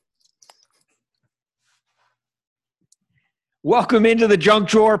Welcome into the Junk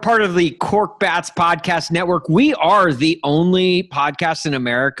Drawer, part of the Cork Bats Podcast Network. We are the only podcast in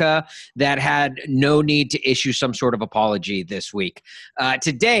America that had no need to issue some sort of apology this week.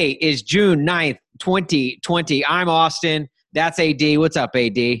 Today is June 9th, 2020. I'm Austin. That's AD. What's up,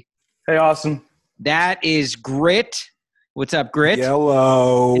 AD? Hey, Austin. That is Grit. What's up, Grit?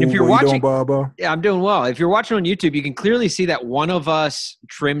 Hello. And if you're what watching, you doing, Bubba? Yeah, I'm doing well. If you're watching on YouTube, you can clearly see that one of us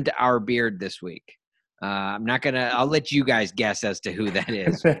trimmed our beard this week. I'll let you guys guess as to who that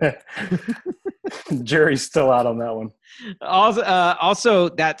is. Jury's still out on that one. Also,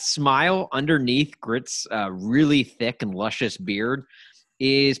 that smile underneath Grit's really thick and luscious beard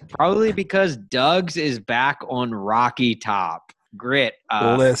is probably because Doug's is back on Rocky Top. Grit.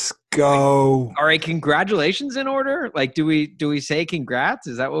 Let's go. All right, congratulations in order? Like, do we say congrats?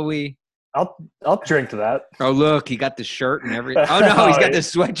 Is that what we... I'll drink to that. Oh, look, he got the shirt and everything. Oh, no, he's got the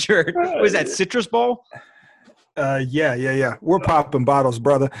sweatshirt. What is that, Citrus Bowl? Yeah. We're popping bottles,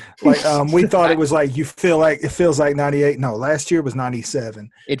 brother. Like, we thought it was like it feels like 98. No, last year was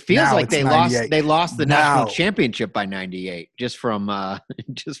 97. It feels now like they 98. lost the national championship by 98 just from the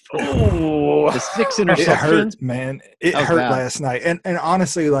 6 interceptions. It hurt, man. It hurt bad. last night. And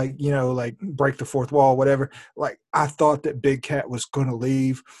honestly, like break the fourth wall, whatever. Like, I thought that Big Cat was going to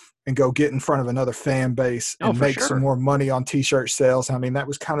leave and go get in front of another fan base and make some more money on T-shirt sales. I mean, that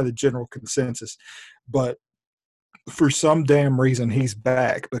was kind of the general consensus. But for some damn reason, he's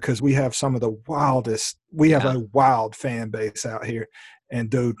back because we have some of the wildest – we have a wild fan base out here. And,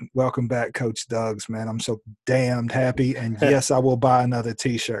 dude, welcome back, Coach Doug's, man. I'm so damned happy. And, yes, I will buy another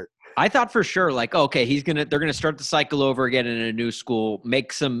T-shirt. I thought for sure, like, okay, they're gonna start the cycle over again in a new school,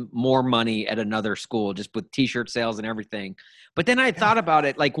 make some more money at another school, just with T-shirt sales and everything. But then I thought about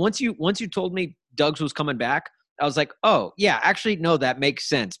it, like once you told me Doug's was coming back, I was like, oh yeah, actually no, that makes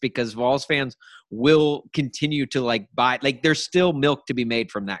sense because Vols fans will continue to like buy, like there's still milk to be made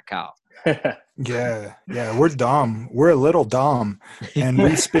from that cow. Yeah, we're dumb. We're a little dumb, and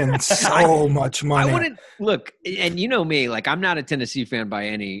we spend so much money. I wouldn't look, and you know me, like I'm not a Tennessee fan by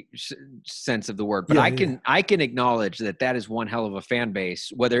any sense of the word, but I can acknowledge that is one hell of a fan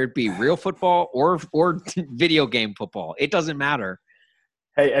base, whether it be real football or video game football. It doesn't matter.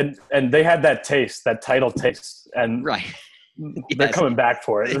 Hey, and they had that taste, that title taste, and they're coming back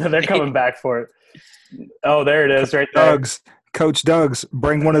for it. They're coming back for it. Oh, there it is, right there. Coach Doug's,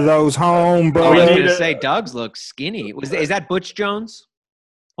 bring one of those home, bro. I was going to say, Doug's looks skinny. Is that Butch Jones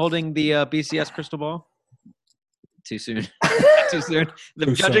holding the BCS crystal ball? Too soon. Too soon.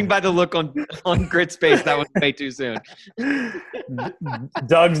 Judging by the look on Grit's face, that was way too soon.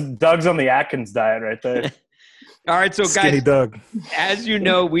 Doug's on the Atkins diet right there. All right, so Skinny guys, Doug. As you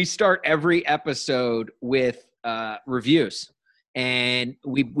know, we start every episode with reviews. And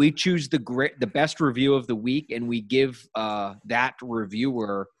we choose the best review of the week, and we give that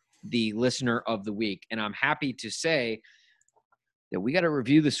reviewer the listener of the week. And I'm happy to say that we got a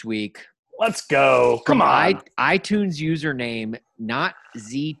review this week. Let's go! Come on, iTunes username not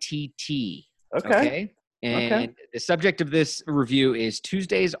ZTT. Okay. And the subject of this review is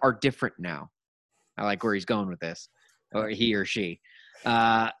Tuesdays are different now. I like where he's going with this, or he or she.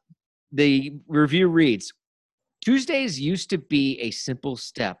 The review reads, Tuesdays used to be a simple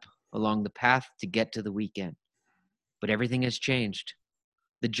step along the path to get to the weekend, but everything has changed.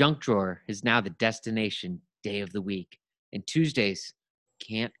 The junk drawer is now the destination day of the week, and Tuesdays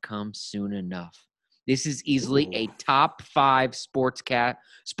can't come soon enough. This is easily a top 5 sports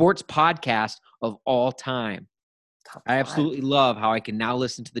podcast of all time. I absolutely love how I can now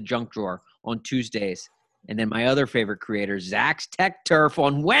listen to the junk drawer on Tuesdays. And then my other favorite creator, Zach's Tech Turf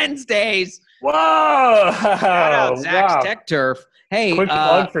on Wednesdays. Whoa! Shout out Zach's Tech Turf. Hey, quick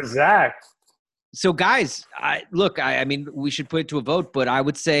plug for Zach. So guys, I mean, we should put it to a vote, but I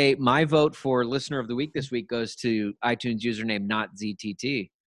would say my vote for listener of the week this week goes to iTunes username not ZTT.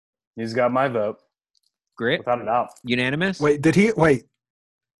 He's got my vote. Great. Without a doubt. Unanimous? Wait,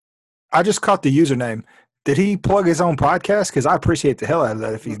 I just caught the username. Did he plug his own podcast? Because I appreciate the hell out of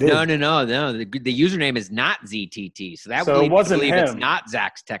that if he did. No. The username is not ZTT. So that so would wasn't believe him. It's not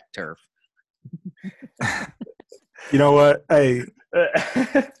Zach's Tech Turf. You know what? Hey,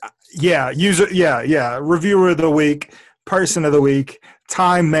 reviewer of the week, person of the week,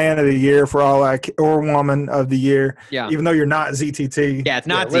 time man of the year for all or woman of the year. Yeah. Even though you're not ZTT. Yeah, it's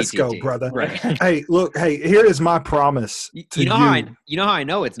not ZTT. Let's go, brother. Right. Hey, look. Hey, here is my promise to you. You know how I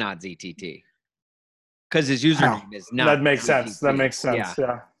know it's not ZTT? Because his username is not. That makes ZTT. sense. That makes sense.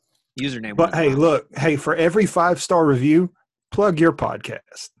 Yeah. Username. But hey, look. Hey, for every 5-star review, plug your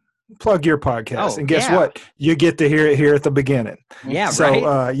podcast. And guess what? You get to hear it here at the beginning. Yeah, so,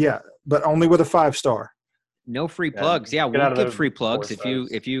 right. but only with a 5-star. No free plugs. Yeah, we'll give free plugs if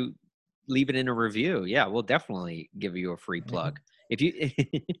stars. you leave it in a review. Yeah, we'll definitely give you a free plug. If you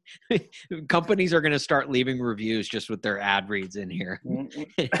companies are going to start leaving reviews just with their ad reads in here.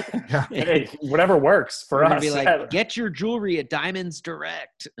 Hey, whatever works for us. Be like, get your jewelry at Diamonds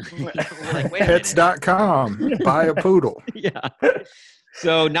Direct. Like, Pets.com. Buy a poodle. Yeah.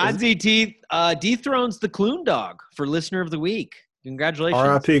 So Non-ZT dethrones the Clune Dog for Listener of the Week. Congratulations.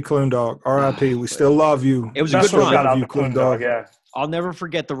 R.I.P. Clune Dog. R.I.P. We still love you. It was a good run. Shout out to Clune Dog. Yeah. I'll never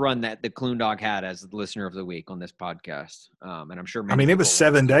forget the run that the Clune Dog had as the Listener of the Week on this podcast. And I'm sure it was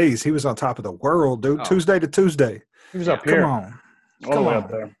 7 days. He was on top of the world, dude. Tuesday to Tuesday. He was up here. Come on. Up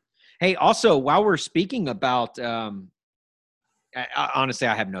there. Hey, also, while we're speaking about honestly,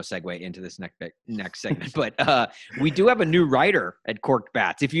 I have no segue into this next segment, but we do have a new writer at Corked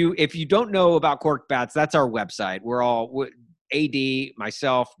Bats. If you don't know about Corked Bats, that's our website. We're all AD,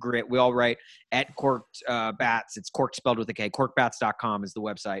 myself, Grit, we all write at Corked Bats. It's Corked spelled with a K. Corkedbats.com is the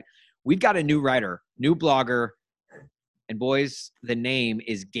website. We've got a new writer, new blogger, and boys, the name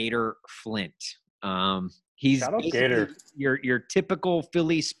is Gator Flint. He's Gator. Your typical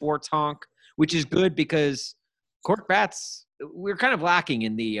Philly sports honk, which is good because Corked Bats, we're kind of lacking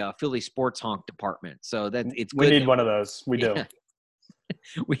in the Philly sports honk department. So that it's good. We need one of those. We do.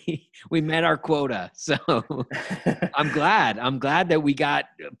 We met our quota. So I'm glad that we got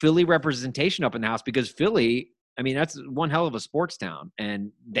Philly representation up in the house because Philly, that's one hell of a sports town,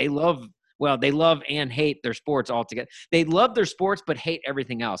 and they love and hate their sports altogether. They love their sports, but hate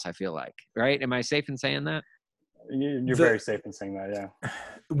everything else, I feel like. Right? Am I safe in saying that? You're very safe in saying that, yeah.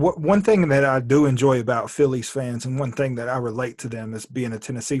 One thing that I do enjoy about Phillies fans, and one thing that I relate to them as being a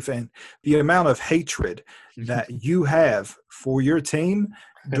Tennessee fan, the amount of hatred that you have for your team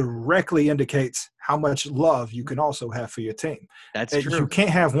directly indicates how much love you can also have for your team. That's true. You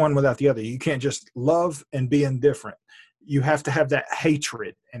can't have one without the other. You can't just love and be indifferent. You have to have that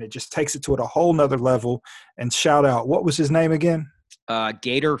hatred, and it just takes it to a whole nother level. And shout out, what was his name again?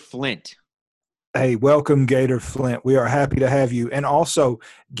 Gator Flint. Hey, welcome, Gator Flint. We are happy to have you. And also,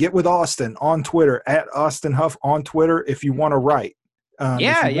 get with Austin on Twitter, at Austin Huff on Twitter, if you want to write.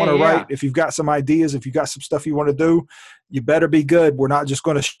 If you've got some ideas, if you got some stuff you want to do, you better be good. We're not just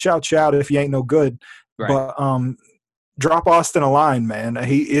going to shout you out if you ain't no good. Right. But drop Austin a line, man.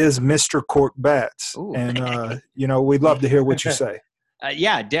 He is Mr. Cork Bats. Ooh. And, we'd love to hear what you say.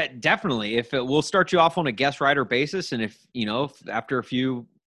 Definitely. We'll start you off on a guest writer basis. And if after a few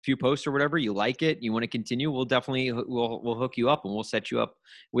posts or whatever, you like it, you want to continue, we'll definitely we'll hook you up and we'll set you up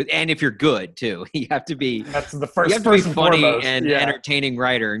with. And if you're good too, you have to be. That's the first. You have to be funny and entertaining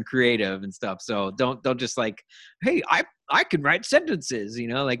writer and creative and stuff. So don't just like, hey, I can write sentences.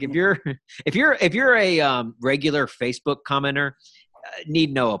 Like if you're a regular Facebook commenter,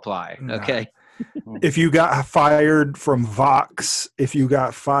 need no apply. Okay. If you got fired from Vox, if you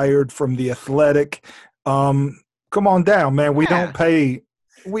got fired from The Athletic, come on down, man. We don't pay.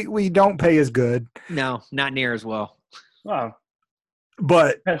 We don't pay as good. No, not near as well. Wow.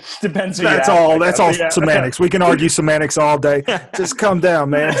 But depends. That's all. That's all semantics. We can argue semantics all day. Just come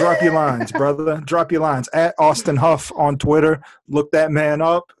down, man. Drop your lines, brother. Drop your lines at Austin Huff on Twitter. Look that man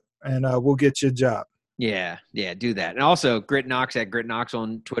up, and we'll get you a job. Yeah, do that. And also, Grit Knox at Grit Knox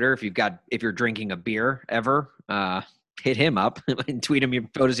on Twitter. If you're drinking a beer ever, hit him up and tweet him your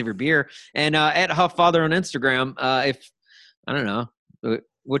photos of your beer. And at Huff Father on Instagram. If I don't know.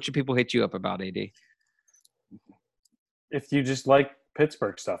 What should people hit you up about, AD? If you just like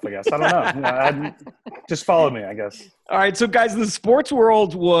Pittsburgh stuff, I guess. I don't know. Just follow me, I guess. All right. So, guys, the sports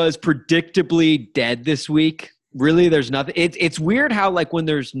world was predictably dead this week. Really, there's nothing. It's weird how, like, when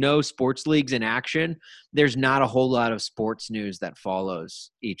there's no sports leagues in action, there's not a whole lot of sports news that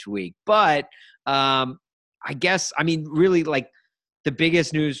follows each week. But I guess, really, like, the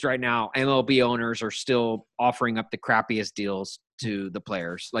biggest news right now, MLB owners are still offering up the crappiest deals to the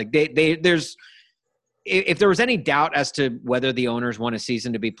players. Like there's, if there was any doubt as to whether the owners want a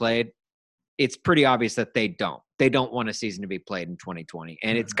season to be played, it's pretty obvious that they don't want a season to be played in 2020.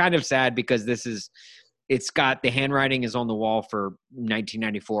 And it's kind of sad because it's got the handwriting is on the wall for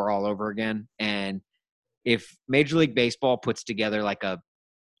 1994 all over again. And if Major League Baseball puts together like a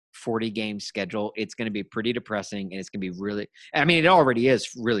 40-game schedule, it's going to be pretty depressing, and it's going to be really – it already is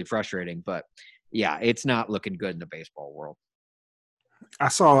really frustrating, but, yeah, it's not looking good in the baseball world. I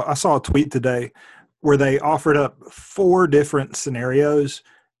saw a tweet today where they offered up 4 different scenarios,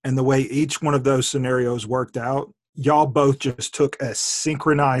 and the way each one of those scenarios worked out, y'all both just took a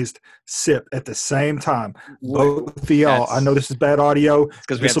synchronized sip at the same time. Both of y'all. I know this is bad audio.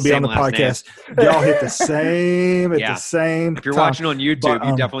 This will be on the podcast. Y'all hit the same at the same time. If you're watching on YouTube,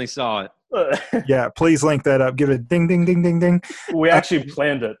 you definitely saw it. Yeah, please link that up. Give it a ding, ding, ding, ding, ding. We actually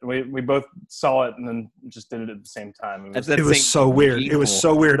planned it. We both saw it and then just did it at the same time. It was so weird. It was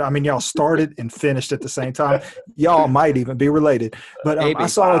so weird. I mean, y'all started and finished at the same time. Y'all might even be related. But I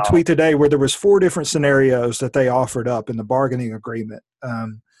saw a tweet today where there was 4 different scenarios that they offered up in the bargaining agreement.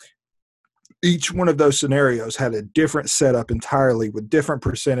 Each one of those scenarios had a different setup entirely with different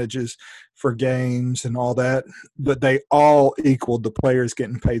percentages for games and all that, but they all equaled the players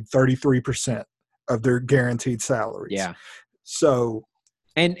getting paid 33% of their guaranteed salaries. Yeah. So,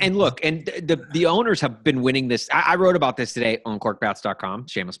 and look, and the owners have been winning this. I wrote about this today on corkbats.com,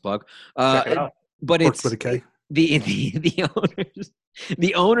 shameless plug. Check it out. But it's with a K. The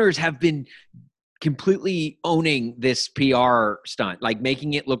owners have been completely owning this PR stunt, like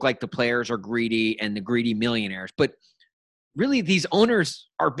making it look like the players are greedy and the greedy millionaires. But really, these owners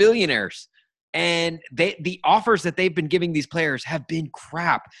are billionaires, and the offers that they've been giving these players have been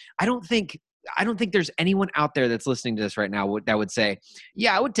crap. I don't think there's anyone out there that's listening to this right now that would say,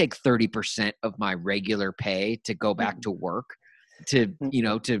 yeah, I would take 30% of my regular pay to go back to work to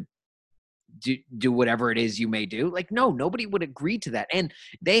do whatever it is you may do. Like, no, nobody would agree to that. And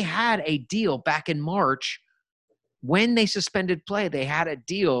they had a deal back in March when they suspended play. They had a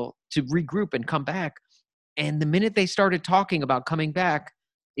deal to regroup and come back. And the minute they started talking about coming back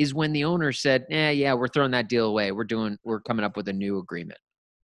is when the owner said, yeah, we're throwing that deal away. We're coming up with a new agreement.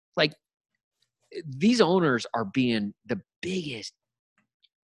 Like, these owners are being the biggest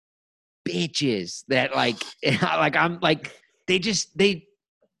bitches that I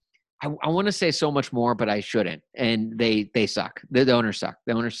want to say so much more, but I shouldn't. And they suck. The owners suck.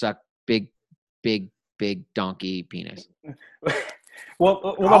 The owners suck. Big donkey penis.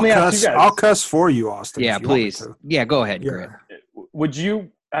 Well, let me ask you guys. I'll cuss for you, Austin. Yeah, please. Yeah, go ahead. Yeah. Would you,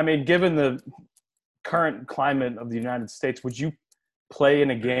 given the current climate of the United States, would you play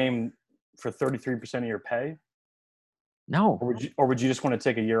in a game for 33% of your pay? No. Or would you just want to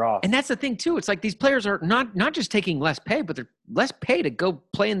take a year off? And that's the thing too. It's like these players are not just taking less pay, but they're less pay to go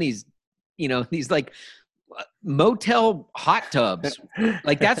play in these, these like motel hot tubs.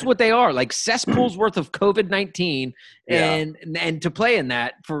 Like, that's what they are, like cesspools worth of COVID-19 and to play in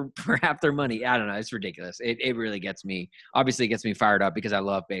that for half their money. I don't know. It's ridiculous. It really gets me fired up because I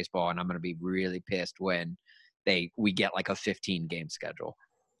love baseball, and I'm going to be really pissed when we get like a 15 game schedule.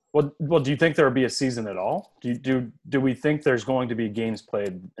 Well, do you think there will be a season at all? Do we think there's going to be games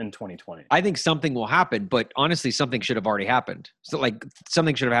played in 2020? I think something will happen, but honestly, something should have already happened. So, like,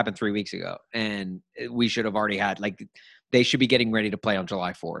 something should have happened 3 weeks ago, and we should have already had, like, they should be getting ready to play on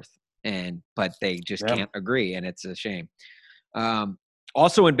July 4th, but they just can't agree, and it's a shame.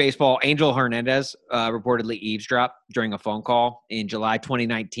 Also in baseball, Angel Hernandez reportedly eavesdropped during a phone call in July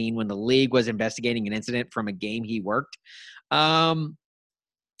 2019 when the league was investigating an incident from a game he worked.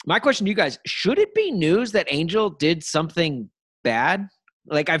 My question to you guys, should it be news that Angel did something bad?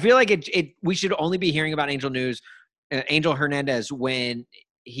 Like, I feel like we should only be hearing about Angel Hernandez when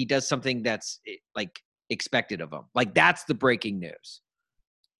he does something that's like expected of him. Like, that's the breaking news.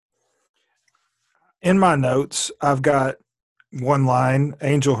 In my notes, I've got one line: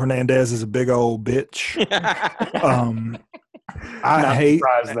 Angel Hernandez is a big old bitch. I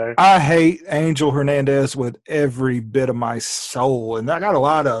hate Angel Hernandez with every bit of my soul, and I got a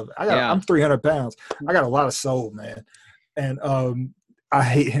lot of. I'm 300 pounds. I got a lot of soul, man, and I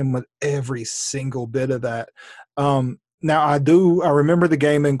hate him with every single bit of that. Now I remember the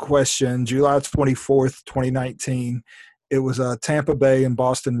game in question, July 24th, 2019. It was Tampa Bay and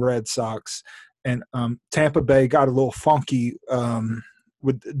Boston Red Sox, and Tampa Bay got a little funky.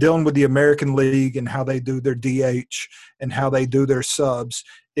 With dealing with the American League and how they do their DH and how they do their subs,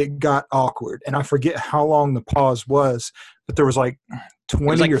 it got awkward. And I forget how long the pause was, but there was like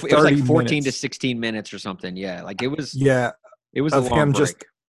 20 or 30 minutes. It was like 14 to 16 minutes or something. Yeah. Like, it was a long him break. Just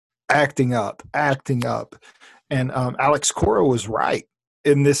acting up. And Alex Cora was right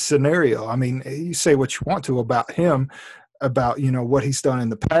in this scenario. I mean, you say what you want to about him, about, what he's done in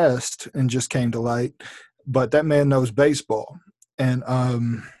the past and just came to light, but that man knows baseball. And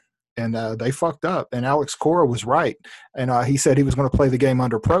they fucked up, and Alex Cora was right. And he said he was going to play the game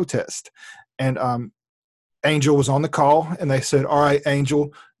under protest. And Angel was on the call, and they said, "All right,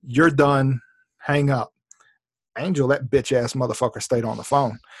 Angel, you're done. Hang up." Angel, that bitch ass motherfucker, stayed on the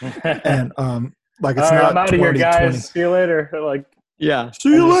phone. And like, it's not. I'm out of here, guys. See you later. Like, yeah. See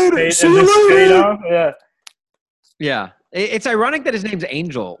you later. See you later. Yeah. Yeah. It's ironic that his name's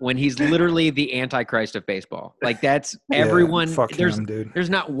Angel when he's literally the Antichrist of baseball. Like, that's everyone. Fuck him, dude. There's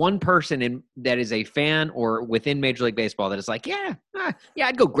not one person that is a fan or within Major League Baseball that is like,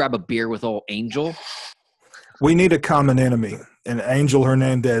 I'd go grab a beer with old Angel. We need a common enemy, and Angel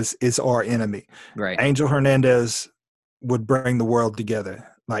Hernandez is our enemy. Right. Angel Hernandez would bring the world together,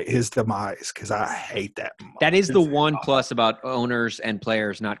 like his demise, because I hate that. That is the one plus about owners and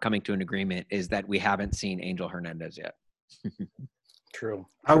players not coming to an agreement is that we haven't seen Angel Hernandez yet. True.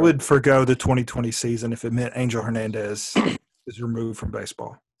 I would forgo the 2020 season if it meant Angel Hernandez is removed from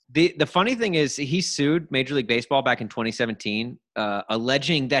baseball. The funny thing is he sued Major League Baseball back in 2017,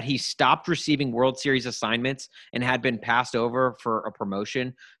 alleging that he stopped receiving World Series assignments and had been passed over for a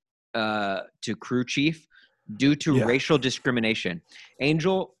promotion to crew chief due to racial discrimination.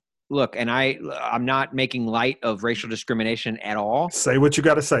 Angel, look, and I'm not making light of racial discrimination at all. Say what you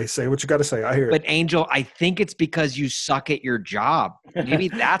got to say. Say what you got to say. I hear it. But Angel, I think it's because you suck at your job. Maybe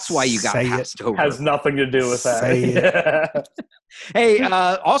that's why you got passed over. Has nothing to do with that. Say it. Hey,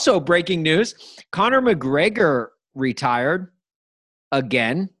 also breaking news, Conor McGregor retired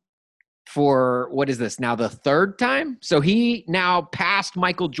again for, what is this, now the third time? So he now passed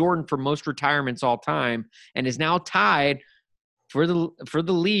Michael Jordan for most retirements all time and is now tied for the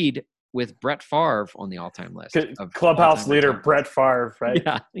lead with Brett Favre on the all-time list. Clubhouse leader Brett Favre, right?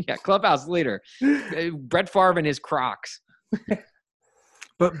 Yeah, clubhouse leader. Brett Favre and his Crocs.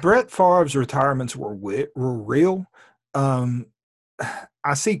 But Brett Favre's retirements were real.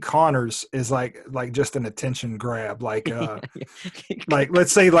 I see Connor's is like just an attention grab. Like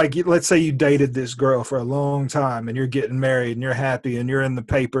let's say you dated this girl for a long time and you're getting married and you're happy and you're in the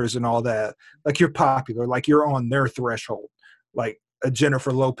papers and all that. Like you're popular, like you're on their threshold, like a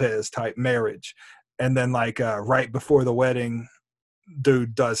Jennifer Lopez type marriage. And then right before the wedding,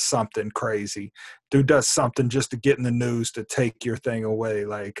 dude does something crazy. Dude does something just to get in the news to take your thing away.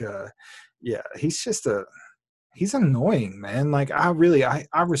 He's annoying, man. Like I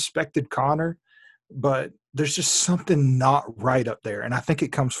respected Connor, but there's just something not right up there. And I think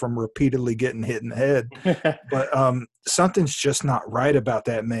it comes from repeatedly getting hit in the head. But something's just not right about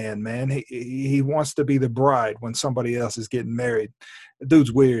that man. He wants to be the bride when somebody else is getting married. The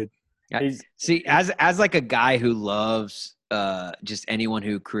dude's weird. See, as like a guy who loves just anyone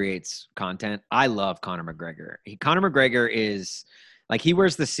who creates content, I love Conor McGregor. Conor McGregor is like, he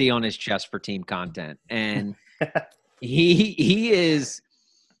wears the C on his chest for team content. And he is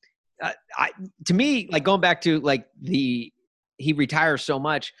to me, like going back to like he retires so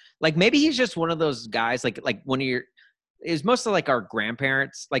much, like maybe he's just one of those guys like one of your is most of like our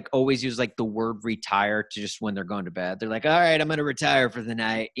grandparents like always use like the word retire to just when they're going to bed. They're like, all right, I'm going to retire for the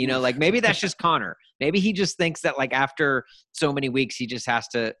night. You know, like maybe that's just Connor. Maybe he just thinks that like after so many weeks, he just has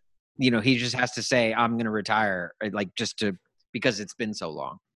to say, I'm going to retire, like because it's been so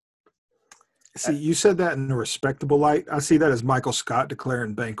long. See, you said that in a respectable light. I see that as Michael Scott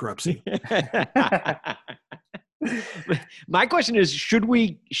declaring bankruptcy. My question is, should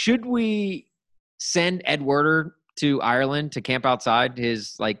we send Ed Werder to Ireland to camp outside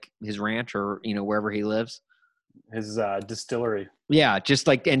his ranch or, wherever he lives? His distillery. Yeah, just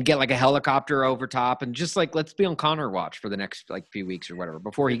and get like a helicopter over top and just let's be on Connor watch for the next few weeks or whatever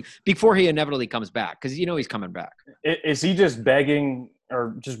before he inevitably comes back, because he's coming back. Is he just begging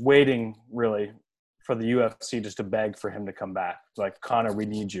or just waiting really for the UFC just to beg for him to come back? Like, Connor, we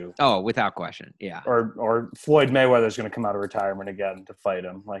need you. Oh, without question. Yeah. Or Floyd Mayweather is going to come out of retirement again to fight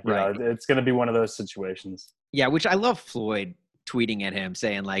him. Like, right. It's going to be one of those situations. Yeah, which I love Floyd tweeting at him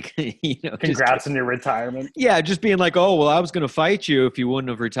saying congrats on your retirement. Yeah, just being like, oh, well, I was going to fight you if you wouldn't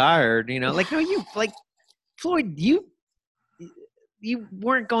have retired. No, you Floyd, you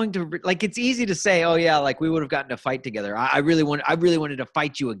weren't going to it's easy to say, oh yeah, we would have gotten a fight together. I really wanted to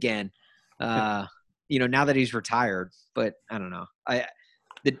fight you again. Now that he's retired, but I don't know.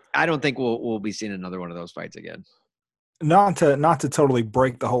 I don't think we'll be seeing another one of those fights again. Not to totally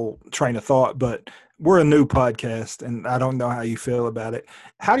break the whole train of thought, but we're a new podcast, and I don't know how you feel about it.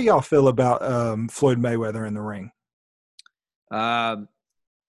 How do y'all feel about Floyd Mayweather in the ring?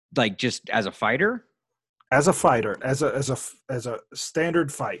 Just as a fighter? As a fighter, as a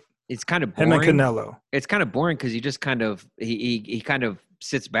standard fight. It's kind of boring. Him and Canelo. It's kind of boring because he just kind of he kind of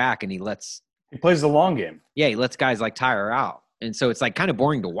sits back and he plays the long game. Yeah, he lets guys tire out. And so it's kind of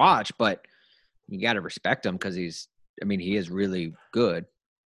boring to watch, but you got to respect him because he is really good.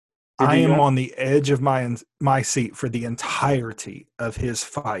 I am on the edge of my seat for the entirety of his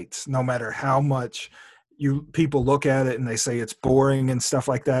fights, no matter how much people look at it and they say it's boring and stuff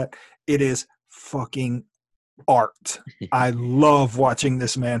like that. It is fucking art. I love watching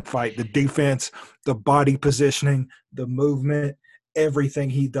this man fight. The defense, the body positioning, the movement, everything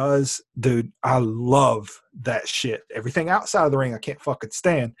he does, dude, I love that shit. Everything outside of the ring I can't fucking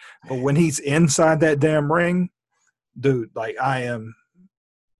stand. But when he's inside that damn ring, dude, I am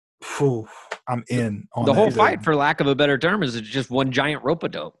Phew, I'm in on the that. whole fight, for lack of a better term, is just one giant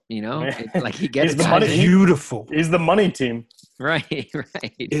rope-a-dope. Like he gets the money, beautiful. He's the money team. Right.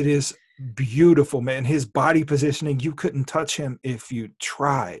 It is beautiful, man. His body positioning, you couldn't touch him if you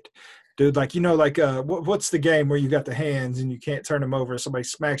tried. Dude, like, what's the game where you got the hands and you can't turn them over? Somebody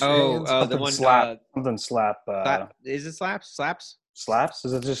smacks your hands. The one slap. Is it slaps? Slaps?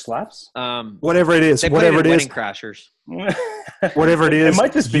 Is it just slaps? Whatever it is. Whatever it is. Wedding Crashers. Whatever it is, it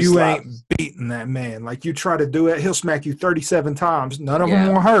might just be you slaps. ain't beating that man. Like, you try to do it, he'll smack you 37 times. None of them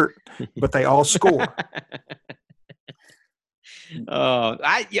will hurt, but they all score.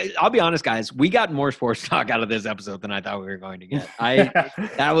 I'll be honest, guys. We got more sports talk out of this episode than I thought we were going to get.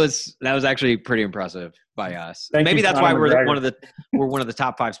 That was actually pretty impressive by us. Maybe that's why we're one of the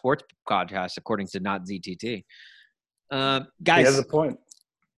top 5 sports podcasts according to Not ZTT. Guys, he has a point.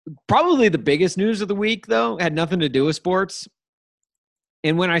 Probably the biggest news of the week, though, had nothing to do with sports.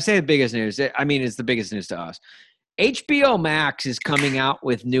 And when I say the biggest news, I mean it's the biggest news to us. HBO Max is coming out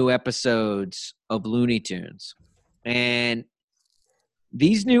with new episodes of Looney Tunes, and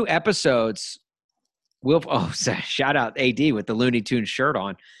these new episodes will shout out AD with the Looney Tunes shirt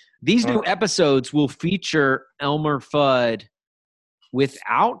on. These new episodes will feature Elmer Fudd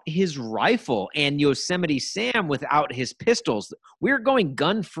without his rifle and Yosemite Sam without his pistols. We're going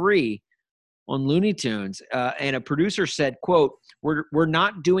gun-free on Looney Tunes. And a producer said, quote, we're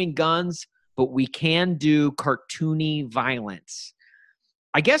not doing guns, but we can do cartoony violence.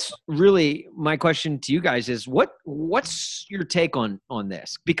 I guess really my question to you guys is what's your take on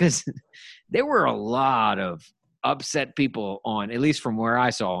this? Because there were a lot of upset people on, at least from where I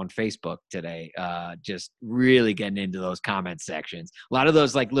saw on Facebook today, just really getting into those comment sections. A lot of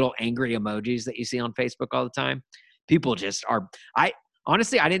those like little angry emojis that you see on Facebook all the time. People just are,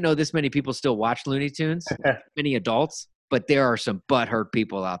 honestly, I didn't know this many people still watch Looney Tunes, many adults, but there are some butthurt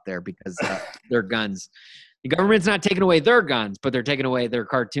people out there because their guns, the government's not taking away their guns, but they're taking away their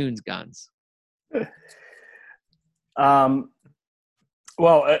cartoons guns.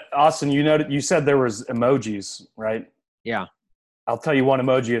 Well, Austin, you said there was emojis, right? Yeah. I'll tell you one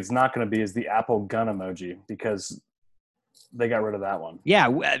emoji it's not going to be is the Apple gun emoji because they got rid of that one. Yeah,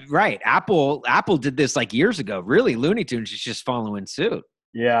 right. Apple did this like years ago. Really, Looney Tunes is just following suit.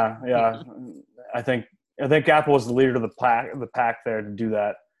 Yeah. I think Apple was the leader of the pack there to do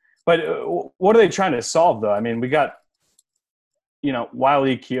that. But what are they trying to solve, though? I mean, we got, Wile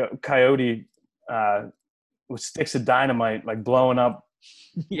E. Coyote with sticks of dynamite, like blowing up,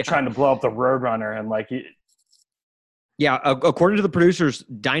 trying to blow up the Roadrunner, and like. According to the producers,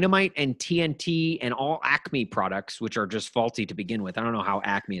 dynamite and TNT and all Acme products, which are just faulty to begin with. I don't know how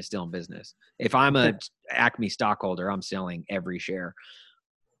Acme is still in business. If I'm a Acme stockholder, I'm selling every share.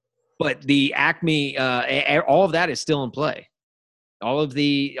 But the Acme, all of that is still in play. All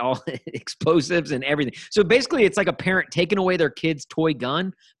explosives and everything. So basically, it's like a parent taking away their kid's toy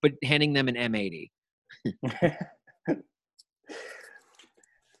gun, but handing them an M80.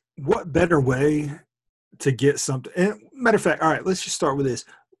 What better way to get something? And matter of fact, all right, let's just start with this.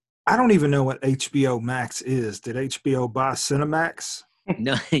 I don't even know what HBO Max is. Did HBO buy Cinemax?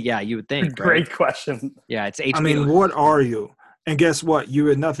 No, yeah, you would think. Great right? Question. Yeah, it's HBO. I mean, what are you? And guess what? You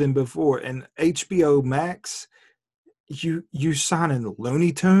had nothing before. And HBO Max, you signing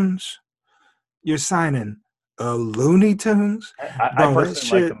Looney Tunes? You're signing Looney Tunes? I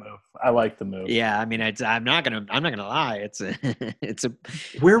personally like the move. I like the move. Yeah, I mean, I'm not gonna lie. It's a.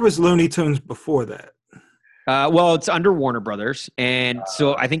 Where was Looney Tunes before that? Well, it's under Warner Brothers, and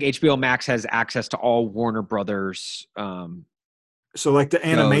so I think HBO Max has access to all Warner Brothers. So like the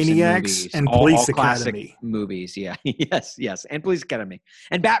Animaniacs and Police Academy movies, yeah, yes, and Police Academy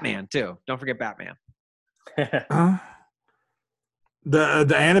and Batman too. Don't forget Batman.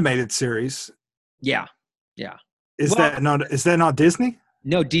 The animated series. Yeah. Is that not Disney?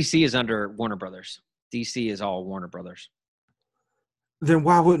 No, DC is under Warner Brothers. DC is all Warner Brothers. Then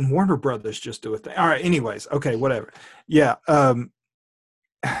why wouldn't Warner Brothers just do a thing? All right, anyways, okay, whatever. Yeah, the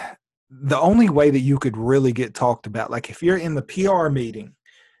only way that you could really get talked about, like if you're in the PR meeting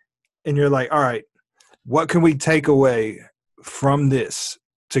and you're like, all right, what can we take away from this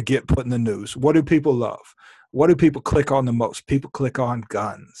to get put in the news? What do people love? What do people click on the most? People click on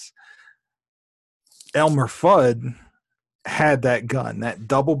guns. Elmer Fudd had that gun, that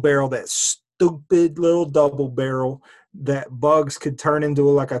double barrel, that stupid little double barrel that Bugs could turn into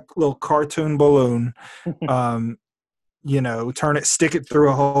like a little cartoon balloon. Turn it, stick it through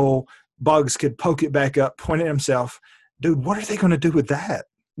a hole. Bugs could poke it back up, point at himself. Dude, what are they going to do with that?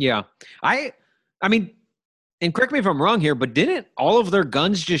 Yeah. I mean, and correct me if I'm wrong here, but didn't all of their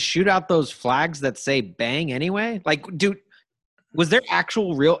guns just shoot out those flags that say bang anyway? Like, dude, Was there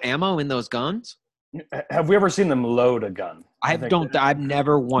actual real ammo in those guns? Have we ever seen them load a gun? I've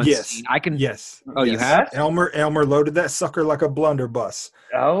never once seen. I can. Yes. Oh, yes. you have? Elmer loaded that sucker like a blunderbuss.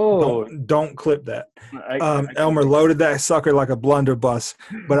 Oh, don't clip that. Elmer loaded that sucker like a blunderbuss,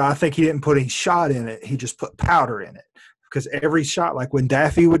 but I think he didn't put any shot in it. He just put powder in it, because every shot, like when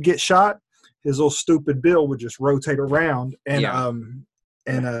Daffy would get shot, his little stupid bill would just rotate around and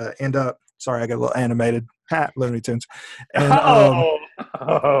end up. Sorry, I got a little animated. Looney Tunes, and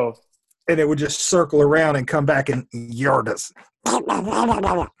and it would just circle around and come back, and you're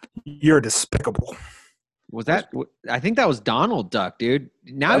despicable. Was that? I think that was Donald Duck, dude.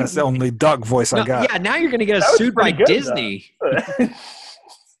 Now that's the only Duck voice I got. Yeah, now you're gonna get us sued by Disney.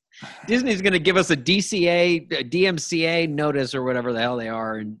 Disney's gonna give us a DMCA notice or whatever the hell they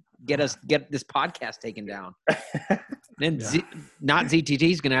are, and get this podcast taken down. Then not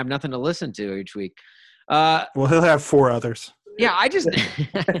ZTT's gonna have nothing to listen to each week. Well, he'll have 4 others. Yeah, I just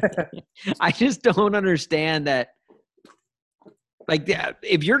don't understand that. Like,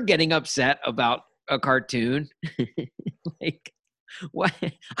 if you're getting upset about a cartoon, like, what?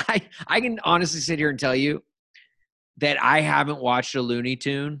 I can honestly sit here and tell you that I haven't watched a Looney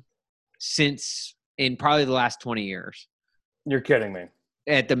Tune since in probably the last 20 years. You're kidding me.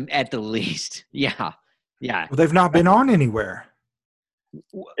 At the least, yeah. Well, they've not been on anywhere.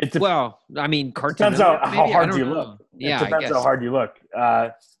 Well, I mean, cartoons. Depends how hard you look. Yeah, it depends how hard you look.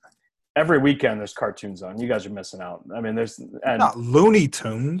 Every weekend there's cartoons on. You guys are missing out. I mean, not Looney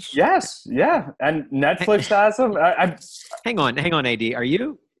Tunes. Yes, yeah, and Netflix has them. Hang on, AD. Are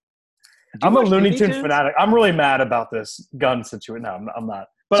you? I'm a Looney Tunes fanatic. I'm really mad about this gun situation. No, I'm not.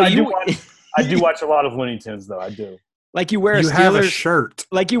 But so I do watch a lot of Looney Tunes, though. I do. Like you wear have a shirt.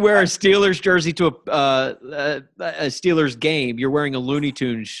 Like you wear a Steelers jersey to a Steelers game. You're wearing a Looney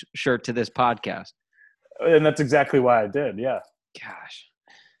Tunes shirt to this podcast. And that's exactly why I did. Yeah. Gosh.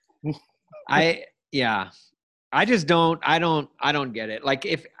 I just don't get it. Like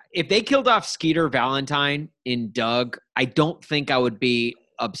if they killed off Skeeter Valentine in Doug, I don't think I would be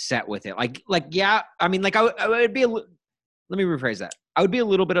upset with it. Yeah, I mean, like I would be let me rephrase that. I would be a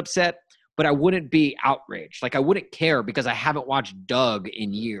little bit upset, but I wouldn't be outraged. Like I wouldn't care because I haven't watched Doug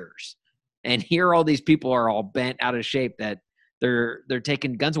in years. And here all these people are all bent out of shape that they're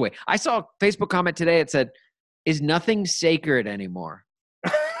taking guns away. I saw a Facebook comment today that said, "Is nothing sacred anymore?"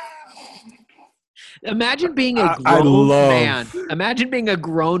 Imagine being a grown man. Imagine being a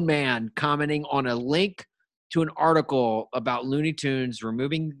grown man commenting on a link to an article about Looney Tunes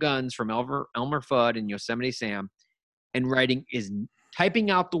removing guns from Elmer Fudd and Yosemite Sam, and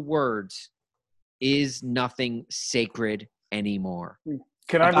typing out the words, "Is nothing sacred anymore?"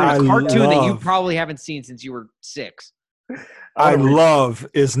 Can I read a cartoon that you probably haven't seen since you were 6? I love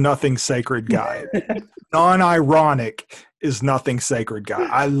 "Is nothing sacred" guy. Non-ironic "Is nothing sacred" guy.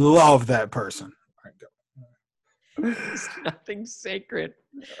 I love that person. It's nothing sacred.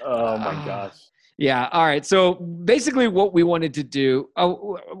 Oh my gosh. Yeah. All right. So basically what we wanted to do,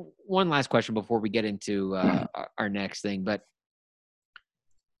 one last question before we get into our next thing, but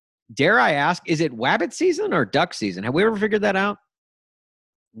dare I ask, is it wabbit season or duck season? Have we ever figured that out?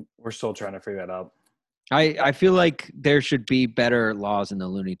 We're still trying to figure that out. I feel like there should be better laws in the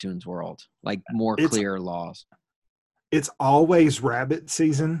Looney Tunes world, like more clear laws. It's always rabbit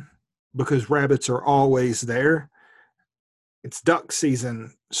season because rabbits are always there. It's duck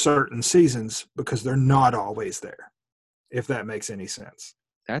season certain seasons because they're not always there, if that makes any sense.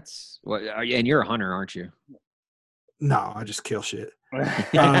 That's what, and you're a hunter, aren't you? No, I just kill shit.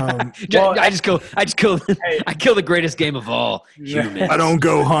 I kill the greatest game of all. Humans. I don't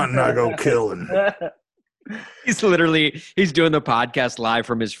go hunting, I go killing. He's doing the podcast live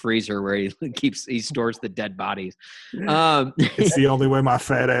from his freezer where he stores the dead bodies. It's the only way my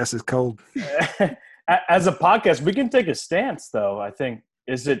fat ass is cold. As a podcast, we can take a stance, though. I think,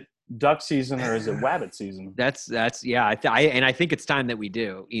 is it duck season or is it wabbit season? That's I think it's time that we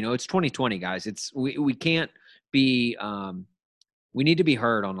do. It's 2020, guys. We can't be. We need to be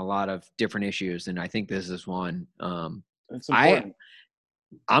heard on a lot of different issues, and I think this is one. It's important.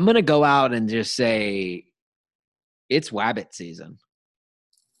 I'm gonna go out and just say it's wabbit season.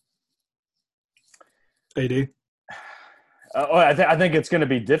 AD. I think it's going to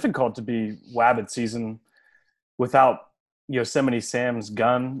be difficult to be wabbit season without Yosemite Sam's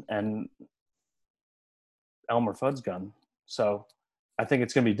gun and Elmer Fudd's gun. So I think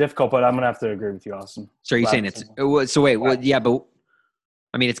it's going to be difficult, but I'm going to have to agree with you, Austin. So are you saying it's – so wait, yeah, but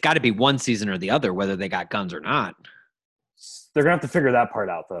I mean it's got to be one season or the other, whether they got guns or not. They're going to have to figure that part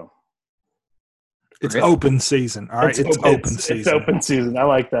out, though. It's open season. All right, it's open season. It's open season. I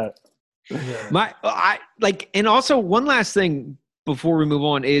like that. And also one last thing before we move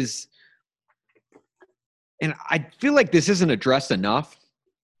on is, and I feel like this isn't addressed enough,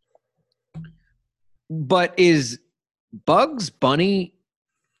 but is Bugs Bunny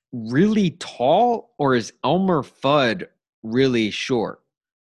really tall or is Elmer Fudd really short?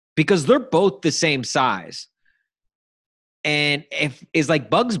 Because they're both the same size. And is like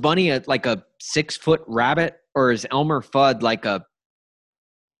Bugs Bunny like a 6-foot rabbit, or is Elmer Fudd like a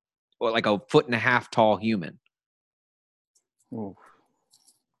 1.5 foot tall human? Oh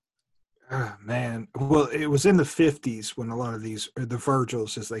man. Well, it was in the 50s when a lot of these, or the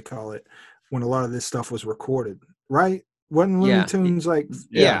Virgils as they call it, when a lot of this stuff was recorded, right? Wasn't Looney Tunes like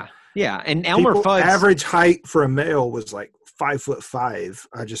Yeah. And Elmer Fudd's average height for a male was like 5'5".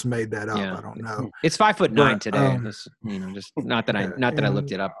 I just made that up. Yeah. I don't know. It's 5'9" today. Just not that I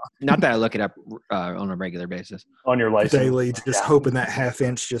looked it up. Not that I look it up on a regular basis. On your license. Daily, just hoping that half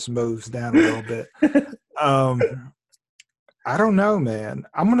inch just moves down a little bit. I don't know, man.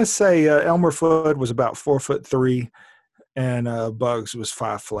 I'm gonna say Elmer Fudd was about 4'3", and Bugs was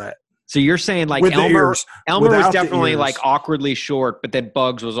 5 flat. So you're saying like Elmer was definitely like awkwardly short, but then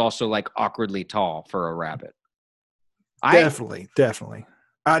Bugs was also like awkwardly tall for a rabbit. Definitely.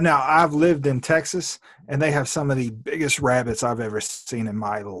 Now, I've lived in Texas, and they have some of the biggest rabbits I've ever seen in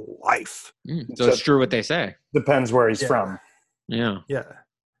my life. So it's true what they say. Depends where he's from. Yeah.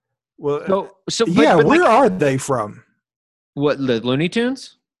 Well, where are they from? What, the Looney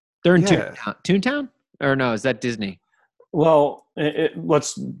Tunes? They're in Toontown? Or no, is that Disney? Well,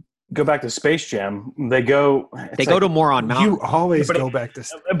 let's go back to Space Jam. They go to Moron Mountain. You always go back to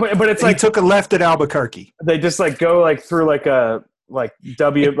but it's like he took a left at Albuquerque. They just like go like through like a like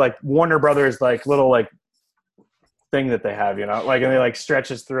Warner Brothers like little like thing that they have, like, and they like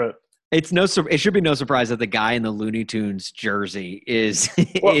stretches through it. It should be no surprise that the guy in the Looney Tunes jersey is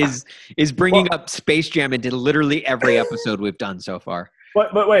bringing up Space Jam into literally every episode we've done so far.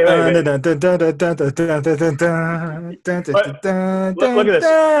 But wait. Look at this.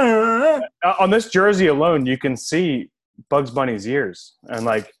 On this jersey alone, you can see Bugs Bunny's ears, and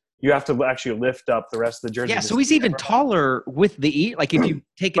like you have to actually lift up the rest of the jersey. Yeah, so he's even taller with the ear. Like if you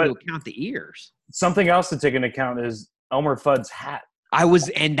take into account the ears. Something else to take into account is Elmer Fudd's hat.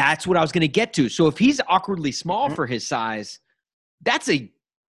 And that's what I was going to get to. So if he's awkwardly small for his size, that's a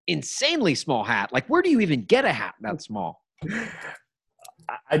insanely small hat. Like, where do you even get a hat that small?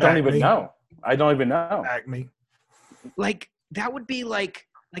 I don't even know. Acme. Like, that would be like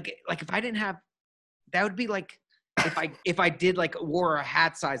if I didn't have, that would be like if I did like wore a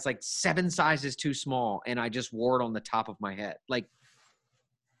hat size like 7 sizes too small and I just wore it on the top of my head. Like,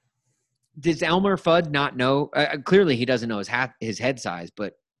 does Elmer Fudd not know? Clearly, he doesn't know his head size,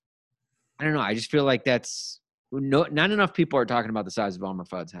 but I don't know. I just feel like not enough people are talking about the size of Elmer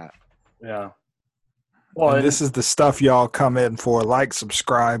Fudd's hat. Yeah. Well, this is the stuff y'all come in for. Like,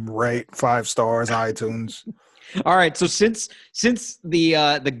 subscribe, rate, 5 stars, iTunes. All right. So since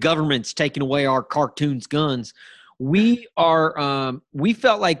the government's taking away our cartoons' guns, we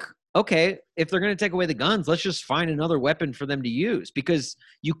felt like, okay, if they're going to take away the guns, let's just find another weapon for them to use, because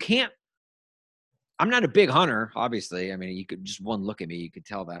you can't. I'm not a big hunter, obviously. I mean, you could just one look at me, you could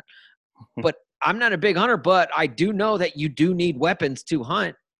tell that. But I'm not a big hunter, but I do know that you do need weapons to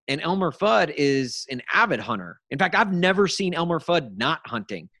hunt. And Elmer Fudd is an avid hunter. In fact, I've never seen Elmer Fudd not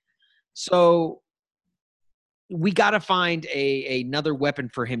hunting. So we got to find another weapon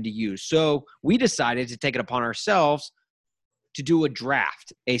for him to use. So we decided to take it upon ourselves to do a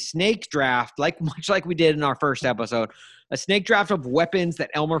draft, a snake draft, much like we did in our first episode, a snake draft of weapons that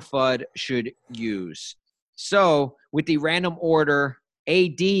Elmer Fudd should use. So with the random order,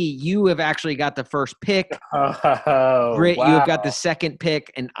 AD, you have actually got the first pick. Oh, Grit, wow. you have got the second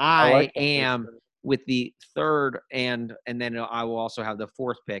pick, and I am with the third, and then I will also have the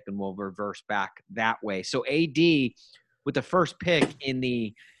fourth pick, and we'll reverse back that way. So AD, with the first pick in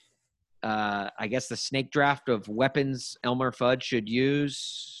the I guess the snake draft of weapons Elmer Fudd should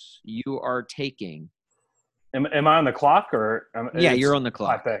use, you are taking. Am I on the clock or? Yeah, you're on the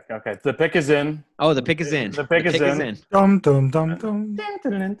clock. My pick. Okay, the pick is in. Oh, the pick is in. The pick is in. Dum dum dum dum.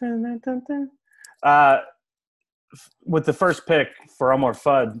 With the first pick for Elmer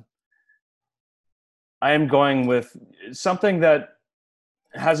Fudd, I am going with something that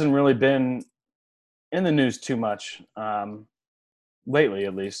hasn't really been in the news too much lately,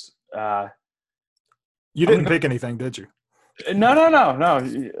 at least. You didn't pick anything, did you? No.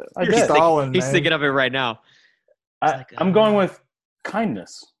 He's thinking of it right now. I'm going with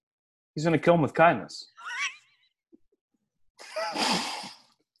kindness. He's going to kill him with kindness.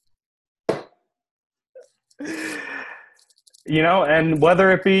 And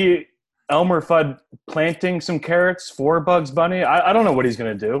whether it be Elmer Fudd planting some carrots for Bugs Bunny. I don't know what he's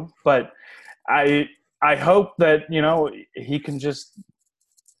going to do, but I hope that, he can just,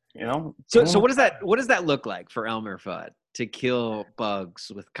 So what does that look like for Elmer Fudd to kill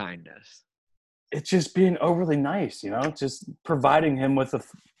bugs with kindness? It's just being overly nice, just providing him with a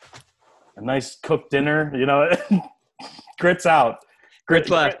nice cooked dinner, Grit's out. Grit's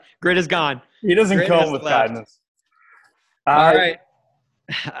left. Grit is gone. He doesn't kill him with kindness. All right.